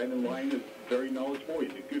because Brandon Lyon is very knowledgeable. He's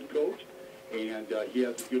a good coach, and he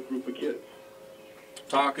has a good group of kids.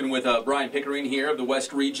 Talking with Brian Pickering here of the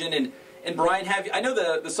West region. And Brian, I know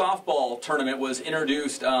the softball tournament was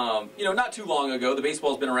introduced, not too long ago. The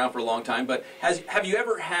baseball's been around for a long time, but have you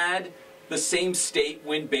ever had the same state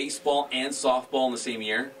win baseball and softball in the same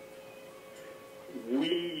year?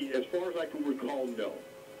 As far as I can recall, no.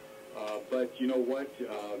 But you know what?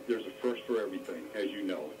 There's a first for everything, as you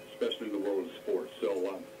know, especially in the world of sports.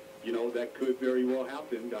 So, that could very well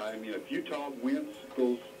happen. I mean, if Utah wins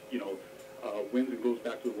and goes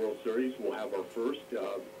back to the World Series, we'll have our first.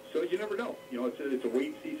 So you never know. It's a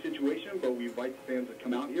wait-and-see situation, but we invite the fans to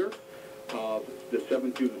come out here the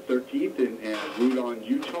 7th through the 13th and root on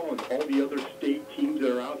Utah and all the other state teams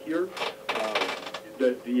that are out here.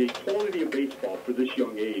 The quality of baseball for this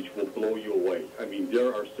young age will blow you away. I mean,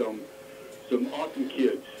 there are some awesome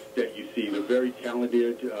kids that you see. They're very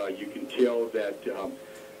talented. You can tell that,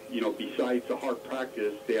 besides the hard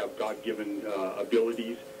practice, they have God-given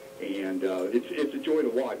abilities. And it's a joy to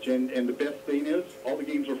watch. And the best thing is, all the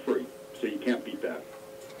games are free, so you can't beat that.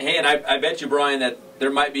 Hey, and I bet you, Brian, that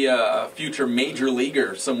there might be a future major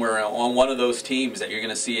leaguer somewhere on one of those teams that you're going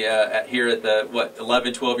to see here at the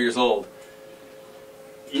 11, 12 years old.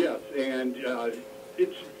 Yes, and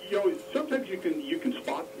it's sometimes you can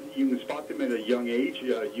spot them at a young age.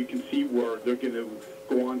 You can see where they're going to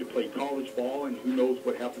go on to play college ball, and who knows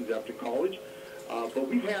what happens after college. But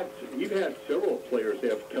we've had several players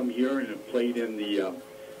that have come here and have played in the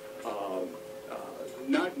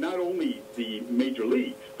not only the major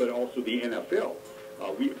leagues but also the NFL.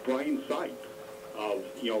 Brian Sipe,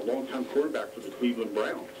 longtime quarterback for the Cleveland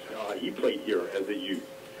Browns. He played here as a youth.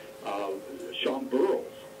 Sean Burrows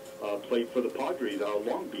played for the Padres out of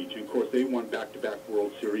Long Beach, and of course they won back-to-back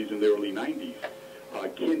World Series in the early '90s.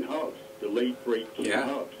 Ken Hubbs, the late great Ken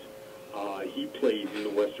Hubbs. He played in the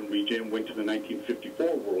Western region, went to the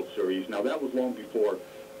 1954 World Series. Now, that was long before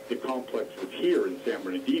the complex was here in San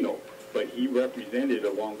Bernardino, but he represented,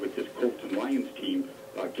 along with his Colts and Lions team,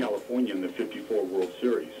 California in the 54 World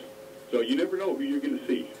Series. So you never know who you're going to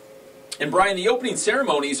see. And, Brian, the opening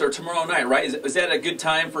ceremonies are tomorrow night, right? Is that a good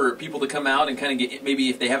time for people to come out and kind of get, maybe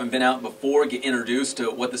if they haven't been out before, get introduced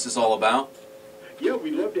to what this is all about? Yeah,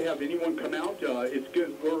 we'd love to have anyone come out. It's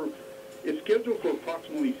good. It's scheduled for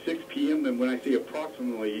approximately 6 p.m., and when I say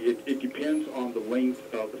approximately, it depends on the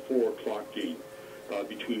length of the 4 o'clock game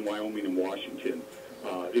between Wyoming and Washington.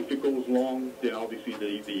 If it goes long, then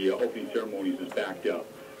obviously the opening ceremonies is backed up.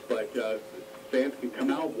 But fans can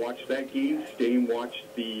come out, watch that game, stay and watch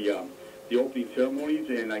the opening ceremonies,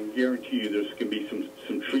 and I can guarantee you there's going to be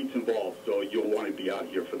some treats involved, so you'll want to be out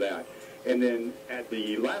here for that. And then at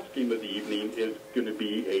the last game of the evening is going to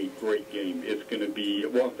be a great game. It's going to be,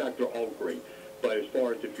 well, in fact, they're all great. But as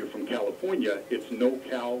far as if you're from California, it's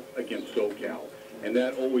NoCal against SoCal. And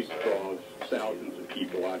that always draws thousands of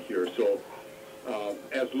people out here. So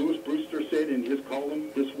as Louis Brewster said in his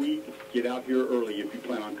column this week, get out here early if you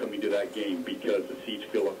plan on coming to that game because the seats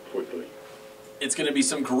fill up quickly. It's going to be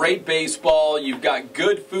some great baseball. You've got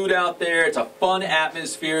good food out there. It's a fun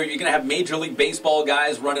atmosphere. You're going to have Major League Baseball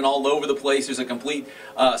guys running all over the place. There's a complete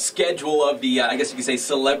schedule of the, I guess you could say,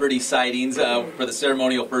 celebrity sightings for the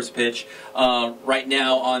ceremonial first pitch right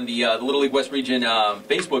now on the Little League West Region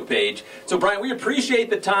Facebook page. So, Brian, we appreciate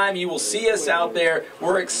the time. You will see us out there.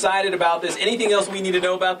 We're excited about this. Anything else we need to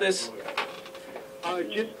know about this?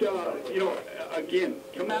 Again,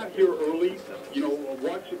 come out here early.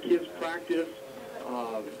 Watch the kids practice.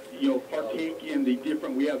 Partake in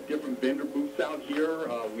we have different vendor booths out here.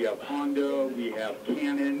 We have Honda, we have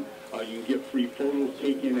Canon. You can get free photos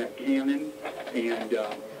taken at Canon. And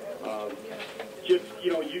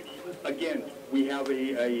again, we have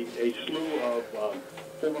a slew of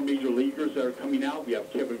former major leaguers that are coming out. We have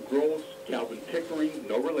Kevin Gross, Calvin Pickering,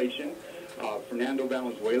 no relation. Fernando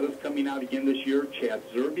Valenzuela is coming out again this year. Chad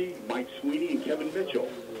Zerbe, Mike Sweeney, and Kevin Mitchell.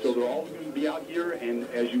 So they're all going to be out here. And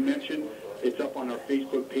as you mentioned, it's up on our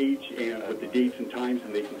Facebook page and with the dates and times,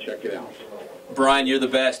 and they can check it out. Brian, you're the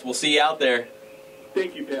best. We'll see you out there.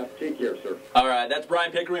 Thank you, Pat. Take care, sir. All right, that's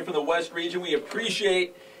Brian Pickering from the West Region. We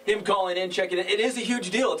appreciate him calling in, checking it. It is a huge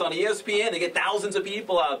deal. It's on ESPN. They get thousands of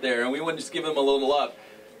people out there, and we want to just give them a little love.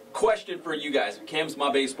 Question for you guys. Cam's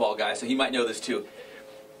my baseball guy, so he might know this too.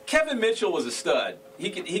 Kevin Mitchell was a stud. He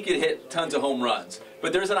could hit tons of home runs.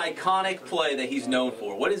 But there's an iconic play that he's known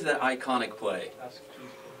for. What is that iconic play?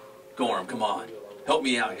 Gorham, come on. Help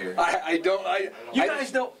me out here. You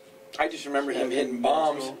guys don't. I just remember him hitting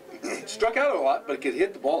bombs. Struck out a lot, but could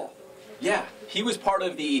hit the ball. Yeah, he was part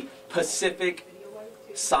of the Pacific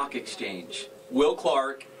Sock Exchange. Will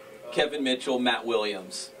Clark, Kevin Mitchell, Matt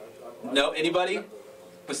Williams. No, anybody?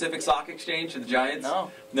 Pacific Sock Exchange, the Giants? No.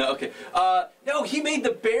 No, okay. No, he made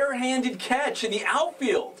the barehanded catch in the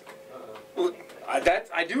outfield. Well,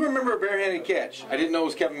 I do remember a barehanded catch. I didn't know it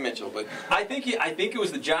was Kevin Mitchell, but I think it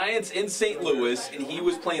was the Giants in St. Louis, and he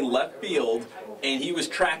was playing left field, and he was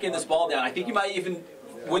tracking this ball down. I think he might even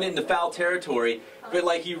went into foul territory, but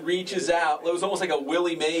like he reaches out. It was almost like a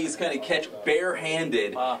Willie Mays kind of catch,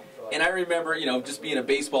 barehanded. And I remember, just being a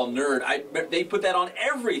baseball nerd, they put that on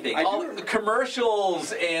everything. All the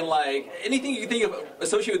commercials and like anything you can think of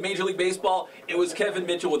associated with Major League Baseball, it was Kevin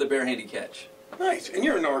Mitchell with a barehanded catch. Nice. And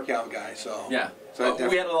you're a NorCal guy, so. Yeah. So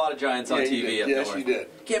we had a lot of Giants on TV up Yes, north. you did.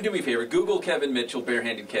 Cam, do me a favor. Google Kevin Mitchell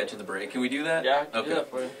barehanded catch in the break. Can we do that? Yeah, I can do that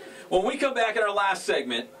for you. When we come back in our last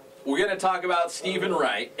segment, we're going to talk about Steven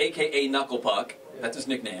Wright, a.k.a. Knuckle Puck. That's his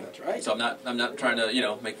nickname. That's right. So I'm not trying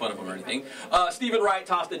to, make fun of him or anything. Steven Wright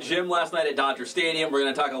tossed a gym last night at Dodger Stadium. We're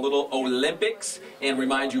going to talk a little Olympics and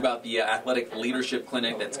remind you about the Athletic Leadership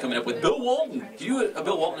Clinic that's coming up with Bill Walton. Do you do a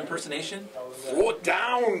Bill Walton impersonation? Throw it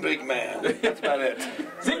down, big man. That's about it.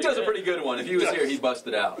 Zeke does a pretty good one. If he was here, he'd bust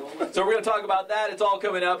it out. So we're going to talk about that. It's all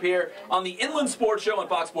coming up here on the Inland Sports Show on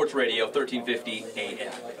Fox Sports Radio, 1350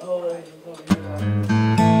 AM.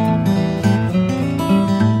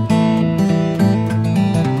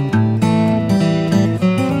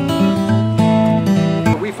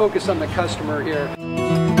 We focus on the customer here.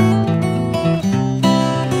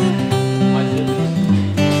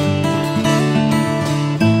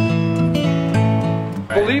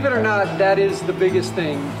 Believe it or not, that is the biggest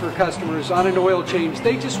thing for customers on an oil change.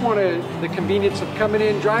 They just want the convenience of coming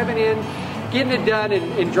in, driving in, getting it done,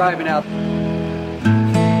 and driving out.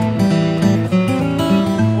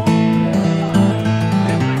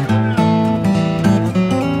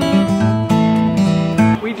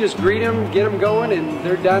 We just greet them, get them going, and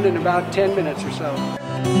they're done in about 10 minutes or so.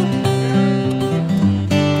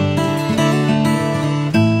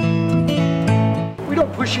 We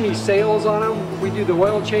don't push any sales on them. We do the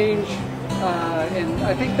oil change, and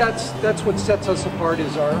I think that's what sets us apart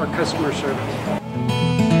is our customer service.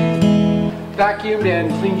 Vacuumed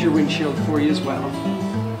and cleaned your windshield for you as well.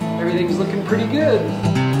 Everything's looking pretty good.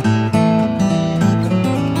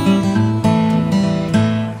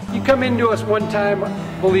 You come into us one time,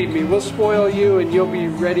 believe me, we'll spoil you and you'll be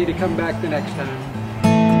ready to come back the next time.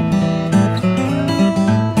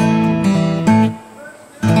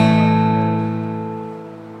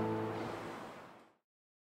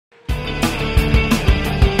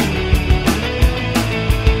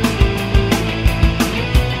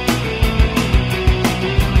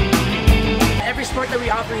 Every sport that we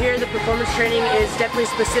offer here, the performance training is definitely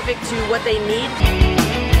specific to what they need.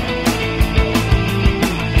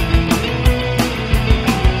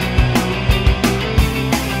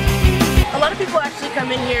 A lot of people actually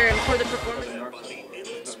come in here for the performance.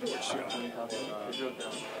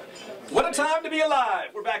 What a time to be alive!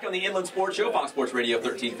 We're back on the Inland Sports Show, Fox Sports Radio,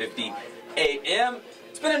 1350 AM.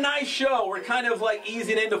 It's been a nice show. We're kind of like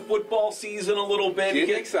easing into football season a little bit.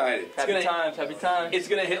 Getting excited. Happy times. It's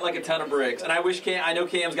going to hit like a ton of bricks. And I know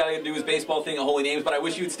Cam's got to do his baseball thing at Holy Names, but I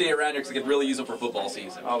wish you'd stay around here because I could really use him for football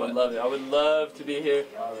season. I would love it. I would love to be here.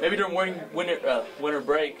 Maybe during winter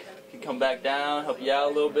break, you can come back down, help you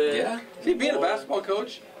out a little bit. Yeah. See, being a basketball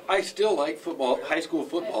coach, I still like football, high school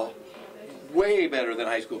football, way better than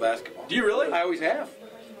high school basketball. Do you really? I always have.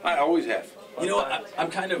 I always have. You know what?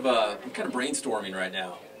 I'm kind of brainstorming right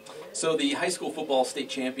now. So the high school football state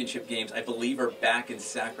championship games, I believe, are back in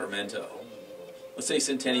Sacramento. Let's say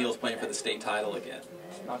Centennial's playing for the state title again.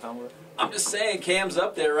 Knock on wood. I'm just saying, Cam's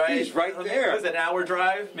up there, right? He's right there. Is it an hour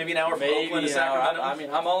drive? Maybe an hour from Oakland to Sacramento? I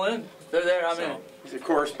mean, I'm all in. They're there. I'm in. He's a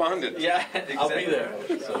correspondent. Yeah, exactly. I'll be there.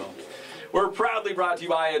 So, we're proudly brought to you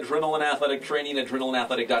by Adrenaline Athletic Training.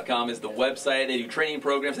 AdrenalineAthletic.com is the website. They do training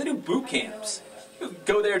programs. They do boot camps. You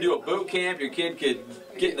go there, do a boot camp. Your kid could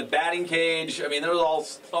get in the batting cage. I mean, there's all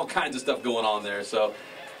kinds of stuff going on there. So,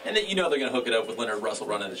 and then, they're going to hook it up with Leonard Russell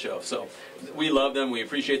running the show. So we love them. We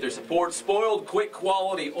appreciate their support. Spoiled, quick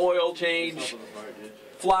quality oil change.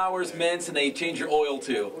 Flowers, mints, and they change your oil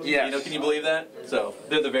too. Yes. Can you believe that? So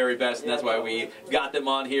they're the very best, and that's why we got them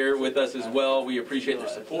on here with us as well. We appreciate their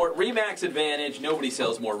support. Remax Advantage. Nobody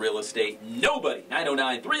sells more real estate. Nobody.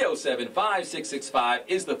 909-307-5665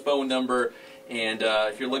 is the phone number. And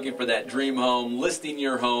if you're looking for that dream home, listing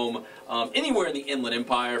your home anywhere in the Inland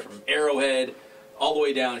Empire, from Arrowhead all the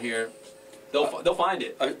way down here, they'll find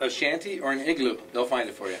it. A shanty or an igloo, they'll find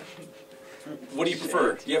it for you. What do you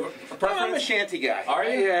prefer? Do you have a preference? I'm a shanty guy. Are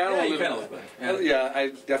you? Yeah, I don't you live kind of look like it. Yeah,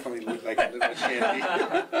 I definitely look like I live in a shanty.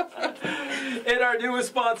 And our newest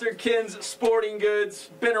sponsor, Ken's Sporting Goods,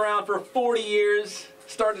 been around for 40 years.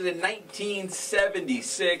 Started in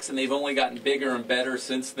 1976, and they've only gotten bigger and better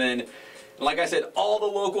since then. And like I said, all the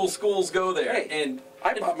local schools go there. Hey, and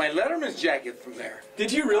I bought my Letterman's jacket from there.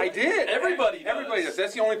 Did you really? I did. Everybody does. Everybody does.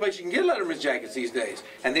 That's the only place you can get Letterman's jackets these days.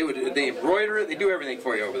 And they embroider it. They do everything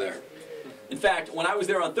for you over there. In fact, when I was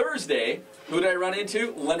there on Thursday, who did I run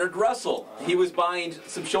into? Leonard Russell. He was buying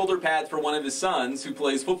some shoulder pads for one of his sons who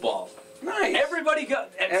plays football. Nice. Everybody goes.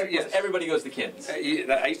 Yes. Everybody goes to Kins. I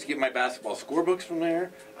used to get my basketball scorebooks from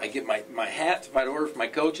there. I get my hats, my order from my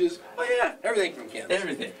coaches. Oh yeah, everything from Kins.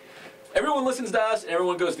 Everything. Everyone listens to us, and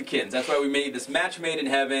everyone goes to Kins. That's why we made this match made in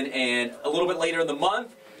heaven. And a little bit later in the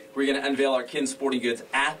month, we're going to unveil our Kins Sporting Goods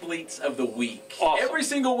Athletes of the Week. Awesome. Every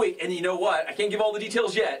single week. And you know what? I can't give all the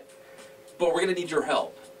details yet, but we're going to need your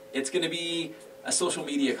help. It's going to be a social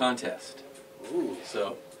media contest. Ooh.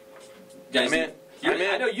 So, guys, I'm in.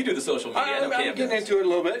 I know you do the social media. I'm getting into it a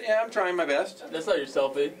little bit. Yeah, I'm trying my best. That's not your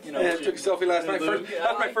selfie. You know, I took a selfie last night.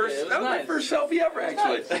 That was my first selfie ever,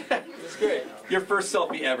 actually. That's great. Your first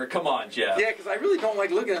selfie ever. Come on, Jeff. Yeah, because I really don't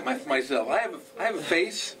like looking at myself. I have a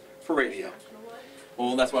face for radio.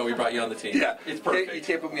 Well, that's why we brought you on the team. Yeah, it's perfect. You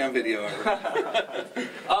can't put me on video ever.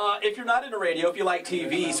 If you're not into radio, if you like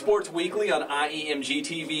TV, Sports Weekly on IEMG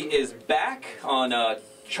TV is back on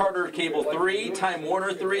Charter Cable 3, Time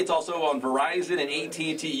Warner 3. It's also on Verizon and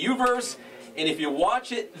AT&T Uverse. And if you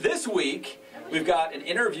watch it this week, we've got an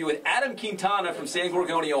interview with Adam Quintana from San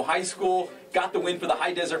Gorgonio High School. Got the win for the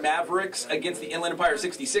High Desert Mavericks against the Inland Empire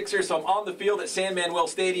 66ers. So I'm on the field at San Manuel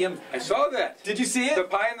Stadium. I saw that. Did you see it? The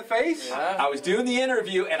pie in the face? Yeah. I was doing the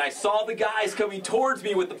interview, and I saw the guys coming towards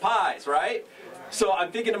me with the pies, right? So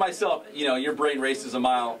I'm thinking to myself, you know, your brain races a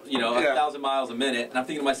mile, 1,000 miles a minute. And I'm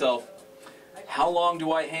thinking to myself, how long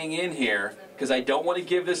do I hang in here? Because I don't want to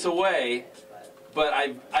give this away. But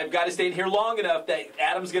I've got to stay in here long enough that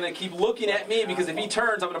Adam's going to keep looking at me, because if he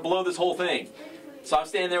turns, I'm going to blow this whole thing. So I'm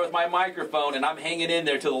standing there with my microphone, and I'm hanging in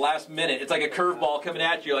there till the last minute. It's like a curveball coming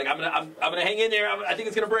at you. Like, I'm gonna hang in there. I think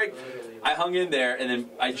it's gonna break. I hung in there, and then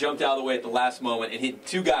I jumped out of the way at the last moment and hit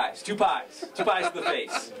two pies to the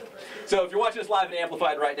face. So if you're watching this live and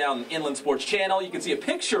amplified right now on the Inland Sports Channel, you can see a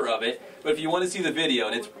picture of it. But if you want to see the video,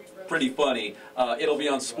 and it's pretty funny, it'll be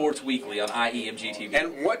on Sports Weekly on IEMG TV.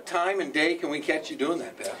 And what time and day can we catch you doing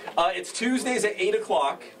that, Pat? It's Tuesdays at 8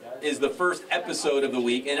 o'clock. Is the first episode of the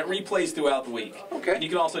week, and it replays throughout the week. Okay. And you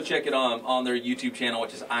can also check it on their YouTube channel,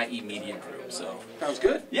 which is IE Media Group. So sounds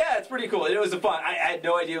good. Yeah, it's pretty cool. It was fun. I had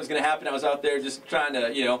no idea it was going to happen. I was out there just trying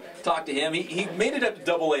to, talk to him. He made it up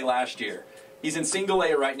to AA last year. He's in single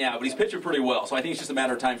A right now, but he's pitching pretty well. So I think it's just a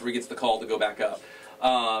matter of time before he gets the call to go back up.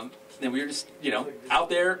 And we were just, out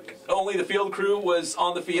there. Only the field crew was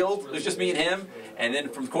on the field. It was just me and him. And then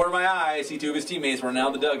from the corner of my eye, I see two of his teammates running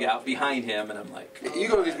out of the dugout behind him. And I'm like... You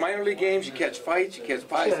go to these minor league games, you catch fights, you catch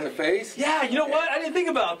pies in the face. Yeah, you know what? I didn't think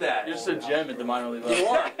about that. You're just a gem at the minor league level. You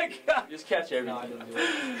are. You just catch everything.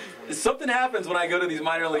 Something happens when I go to these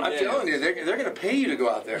minor league games. I'm telling you, they're going to pay you to go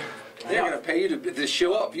out there. They're going to pay you to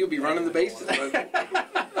show up. You'll be running the bases.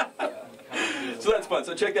 So that's fun.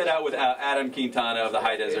 So check that out with Adam Quintana of the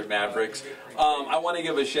High Desert Mavericks. I want to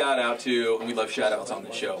give a shout out to, and we love shout outs on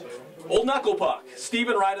this show, Old Knuckle Puck,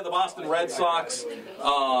 Steven Wright of the Boston Red Sox.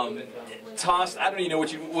 Tossed, I don't even know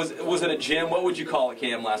what was it a gym? What would you call it,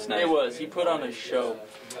 Cam, last night? It was. He put on a show,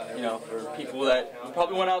 for people that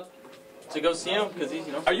probably went out to go see him because he's,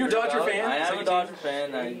 Are you a Dodger fan? I am a Dodger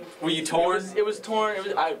fan. Were you torn? It was torn.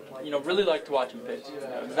 I really like to watch him pitch.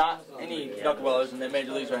 Not any knuckleballers in the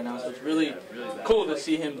major leagues right now, so it's really cool to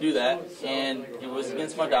see him do that. And it was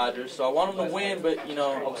against my Dodgers, so I want him to win, but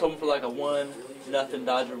I was hoping for like a 1-0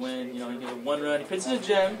 Dodger win. He gets a 1 run. He pitches a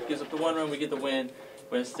gem, gives up the 1 run, we get the win.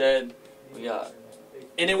 But instead, we got.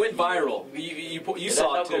 And it went viral. You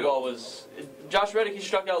saw it too. That knuckleball was. Josh Reddick, he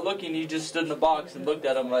struck out looking. He just stood in the box and looked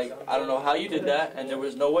at him like, I don't know how you did that. And there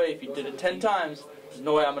was no way, if he did it 10 times, there's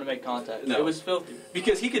no way I'm going to make contact. No. It was filthy.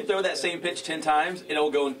 Because he could throw that same pitch 10 times, and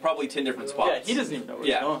it'll go in probably 10 different spots. Yeah, he doesn't even know where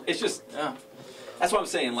he's going. It's just, that's what I'm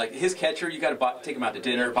saying. Like, his catcher, you got to take him out to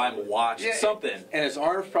dinner, buy him a watch, something. And his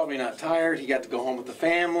arm's probably not tired. He got to go home with the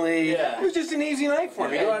family. Yeah. It was just an easy night for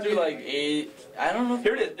him. Yeah, he do like 8, I don't know.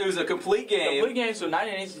 Here it is. It was a complete game. So 9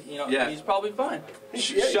 innings, he's probably fine.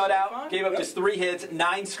 Shutout, gave up just 3 hits,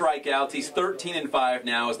 9 strikeouts. He's 13-5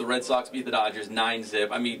 now as the Red Sox beat the Dodgers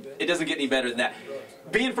 9-zip. I mean, it doesn't get any better than that.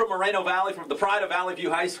 Being from Moreno Valley, from the pride of Valley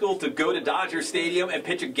View High School, to go to Dodger Stadium and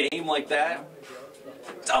pitch a game like that,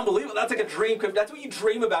 it's unbelievable. That's like a dream. That's what you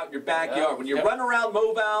dream about in your backyard. When you run around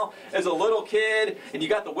Moval as a little kid and you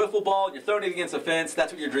got the wiffle ball and you're throwing it against a fence,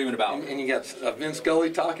 that's what you're dreaming about. And you got Vince Scully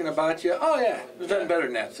talking about you. Oh, yeah. There's nothing better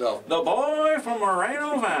than that. So the boy from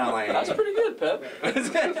Moreno Valley. That's pretty good, Pep.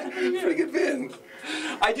 Pretty good Vin.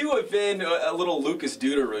 I do a little Lucas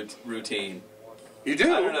Duda routine. You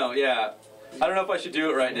do? I don't know, yeah. I don't know if I should do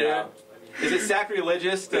it right now. Is it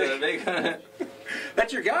sacrilegious to make?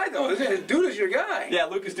 That's your guy, though, isn't it? Duda's your guy. Yeah,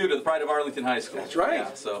 Lucas Duda, the pride of Arlington High School. That's right.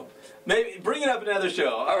 Yeah, so maybe bring it up in another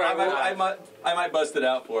show. All right, I might bust it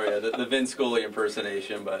out for you, the Vin Scully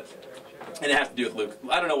impersonation, but and it has to do with Luke.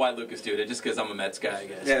 I don't know why Lucas Duda, just because I'm a Mets guy, I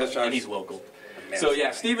guess. Yeah, that's right. And he's local. So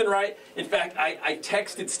yeah, Steven Wright. In fact, I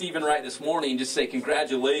texted Steven Wright this morning just say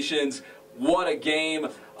congratulations. What a game.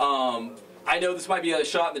 I know this might be a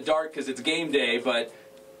shot in the dark because it's game day, but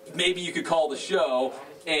maybe you could call the show.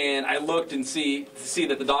 And I looked and see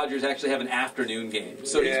that the Dodgers actually have an afternoon game.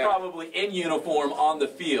 So he's probably in uniform on the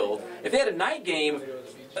field. If they had a night game,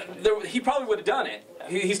 he probably would have done it.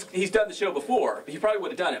 He's done the show before. He probably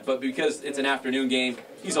would have done it. But because it's an afternoon game,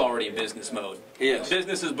 he's already in business mode. Yes.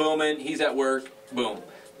 Business is booming. He's at work. Boom.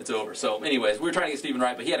 It's over. So anyways, we were trying to get Steven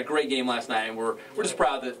Wright, but he had a great game last night, and we're just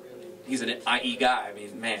proud that he's an IE guy. I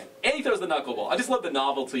mean, man. And he throws the knuckleball. I just love the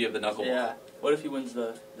novelty of the knuckleball. Yeah. What if he wins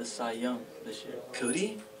the Cy Young this year? Could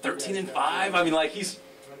he? 13-5? I mean, like, he's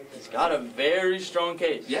got a very strong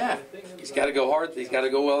case. Yeah. He's got to go hard. He's got to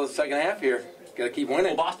go well in the second half here. Got to keep winning.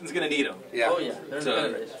 Well, Boston's going to need him. Yeah. Oh, yeah. They're in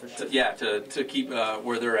the race, for sure. To keep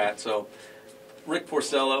where they're at. So, Rick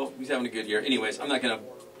Porcello, he's having a good year. Anyways, I'm not going to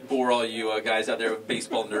bore all you guys out there with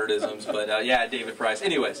baseball nerdisms, but yeah, David Price.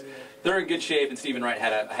 Anyways, they're in good shape, and Steven Wright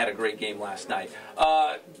had a great game last night.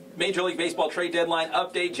 Major League Baseball trade deadline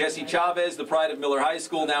update. Jesse Chavez, the pride of Miller High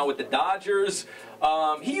School, now with the Dodgers.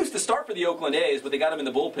 He used to start for the Oakland A's, but they got him in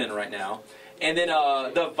the bullpen right now. And then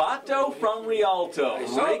the Vato from Rialto,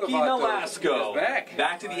 Ricky Nolasco,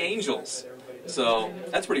 back to the Angels. So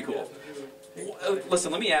that's pretty cool.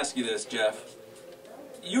 Listen, let me ask you this, Jeff.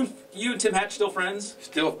 You and Tim Hatch still friends?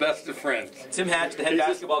 Still best of friends. Tim Hatch, the head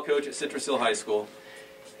basketball coach at Citrus Hill High School.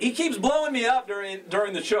 He keeps blowing me up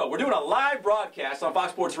during the show. We're doing a live broadcast on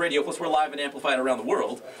Fox Sports Radio, plus we're live and amplified around the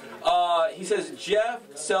world. He says, Jeff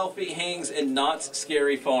selfie hangs in Knott's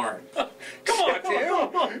Scary Farm. Come on,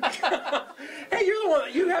 Tim. Hey, you're the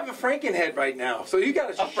one. You have a Frankenhead right now, so you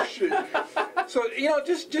got to. So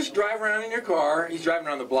just drive around in your car. He's driving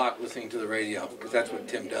around the block listening to the radio because that's what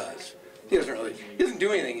Tim does. He doesn't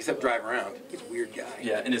do anything except drive around. He's a weird guy.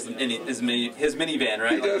 Yeah, in his minivan,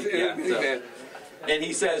 right? He does in his minivan. And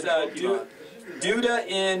he says, Duda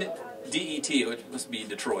in DET, which must be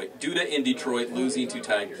Detroit. Duda in Detroit losing to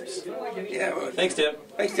Tigers. Yeah. Well, thanks, Tim.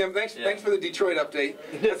 Thanks, Tim. Thanks for the Detroit update.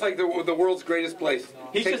 That's like the world's greatest place.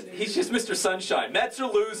 He's just Mr. Sunshine. Mets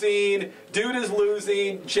are losing. Duda's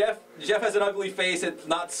losing. Jeff has an ugly face at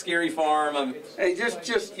Not Scary Farm. Hey,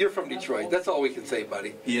 just you're from Detroit. That's all we can say,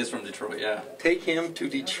 buddy. He is from Detroit, yeah. Take him to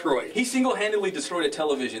Detroit. He single-handedly destroyed a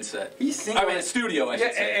television set. A studio, I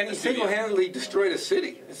should say. And he single-handedly destroyed a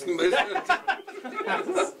city.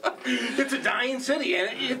 It's a dying city, and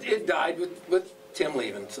it died with Tim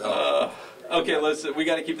leaving. So. Okay, listen, we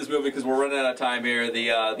got to keep this moving because we're running out of time here.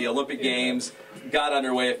 The Olympic Games got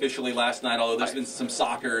underway officially last night, although there's been some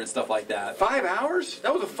soccer and stuff like that. 5 hours?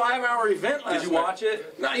 That was a 5-hour event last night. Did you watch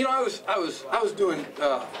it? No, I was doing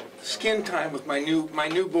skin time with my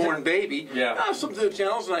newborn baby. Yeah. I was flipping through the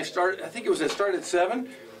channels, and I started at 7, and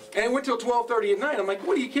it went till 12:30 at night. I'm like,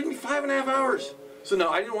 what are you kidding me? 5.5 hours. So no,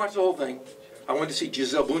 I didn't watch the whole thing. I went to see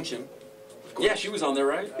Gisele Bündchen. Yeah, she was on there,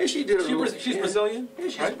 right? Yeah, she did. She's Brazilian? Yeah,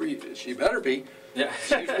 she better be. Yeah.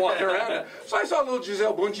 She's walking around. So I saw a little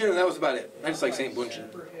Gisele Bündchen, and that was about it. I just like saying Bündchen.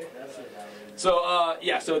 So,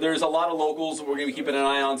 so there's a lot of locals we're going to be keeping an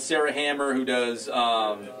eye on. Sarah Hammer, who does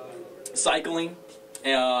cycling.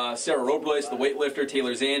 Sarah Robles, the weightlifter.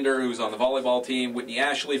 Taylor Zander, who's on the volleyball team. Whitney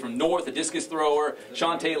Ashley from North, a discus thrower.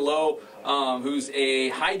 Shantae Lowe, who's a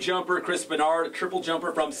high jumper. Chris Bernard, a triple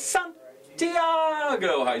jumper from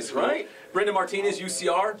Santiago High School. Right. Brenda Martinez,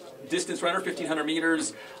 UCR, distance runner, 1,500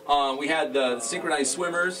 meters. We had the synchronized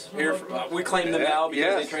swimmers here. We claim them now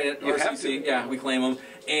because they train at RCC. Yeah, we claim them.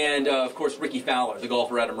 And, of course, Ricky Fowler, the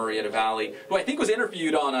golfer out of Marietta Valley, who I think was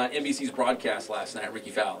interviewed on NBC's broadcast last night,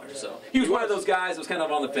 Ricky Fowler. So he was one of those guys that was kind of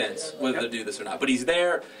on the fence whether to do this or not. But he's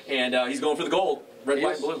there, and he's going for the gold, red,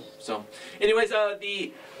 white, and blue. So, anyways,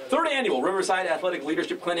 the third annual Riverside Athletic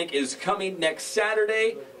Leadership Clinic is coming next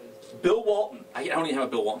Saturday. Bill Walton, I don't even have a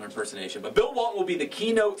Bill Walton impersonation, but Bill Walton will be the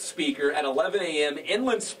keynote speaker at 11 a.m.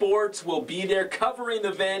 Inland Sports will be there covering the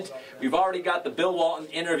event. We've already got the Bill Walton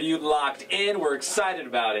interview locked in. We're excited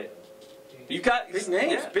about it. You got big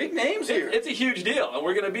names, big names here. It's a huge deal, and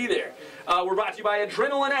we're going to be there. We're brought to you by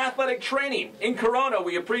Adrenaline Athletic Training in Corona.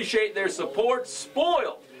 We appreciate their support.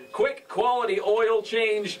 Spoiled, quick quality oil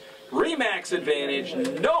change, Remax Advantage.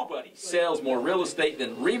 Nobody sells more real estate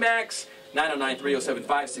than Remax.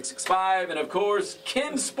 909-307-5665. And, of course,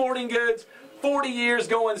 Ken Sporting Goods, 40 years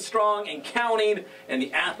going strong and counting, and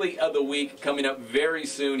the Athlete of the Week coming up very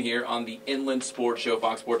soon here on the Inland Sports Show,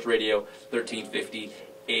 Fox Sports Radio, 1350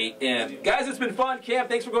 a.m. Guys, it's been fun, camp.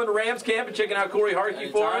 Thanks for going to Rams camp and checking out Corey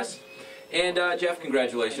Harkey for us. And Jeff,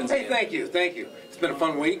 congratulations. Hey, thank you. It's been a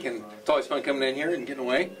fun week, and it's always fun coming in here and getting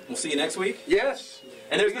away. We'll see you next week. Yes.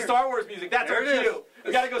 And there's the Star Wars music. That's our cue.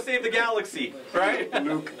 We got to go save the galaxy, right?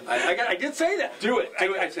 Luke, I did say that. Do it.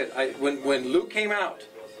 I said when Luke came out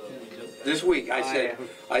this week,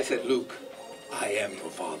 I said, Luke, I am your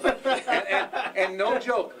father. and no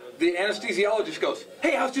joke, the anesthesiologist goes,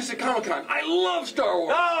 hey, I was just at Comic-Con. I love Star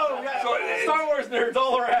Wars. Oh, yeah. So, Star Wars nerds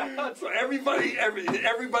all around. So everybody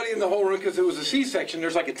in the whole room, because it was a C-section,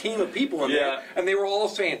 there's like a team of people in there, and they were all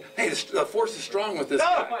saying, hey, the Force is strong with this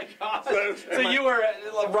guy. Oh, my God. So you were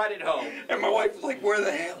right at home. And my wife was like, where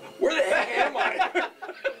the heck am I?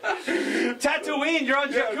 Tatooine, you're on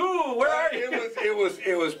Jakku. Where are you?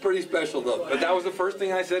 It was pretty special, though. But that was the first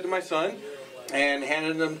thing I said to my son, and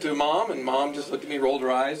handed them to Mom, and Mom just looked at me, rolled her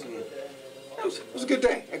eyes, and it was a good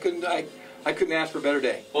day. I couldn't ask for a better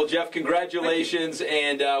day. Well, Jeff, congratulations,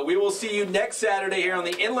 and we will see you next Saturday here on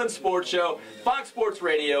the Inland Sports Show, Fox Sports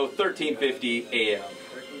Radio, 1350 AM.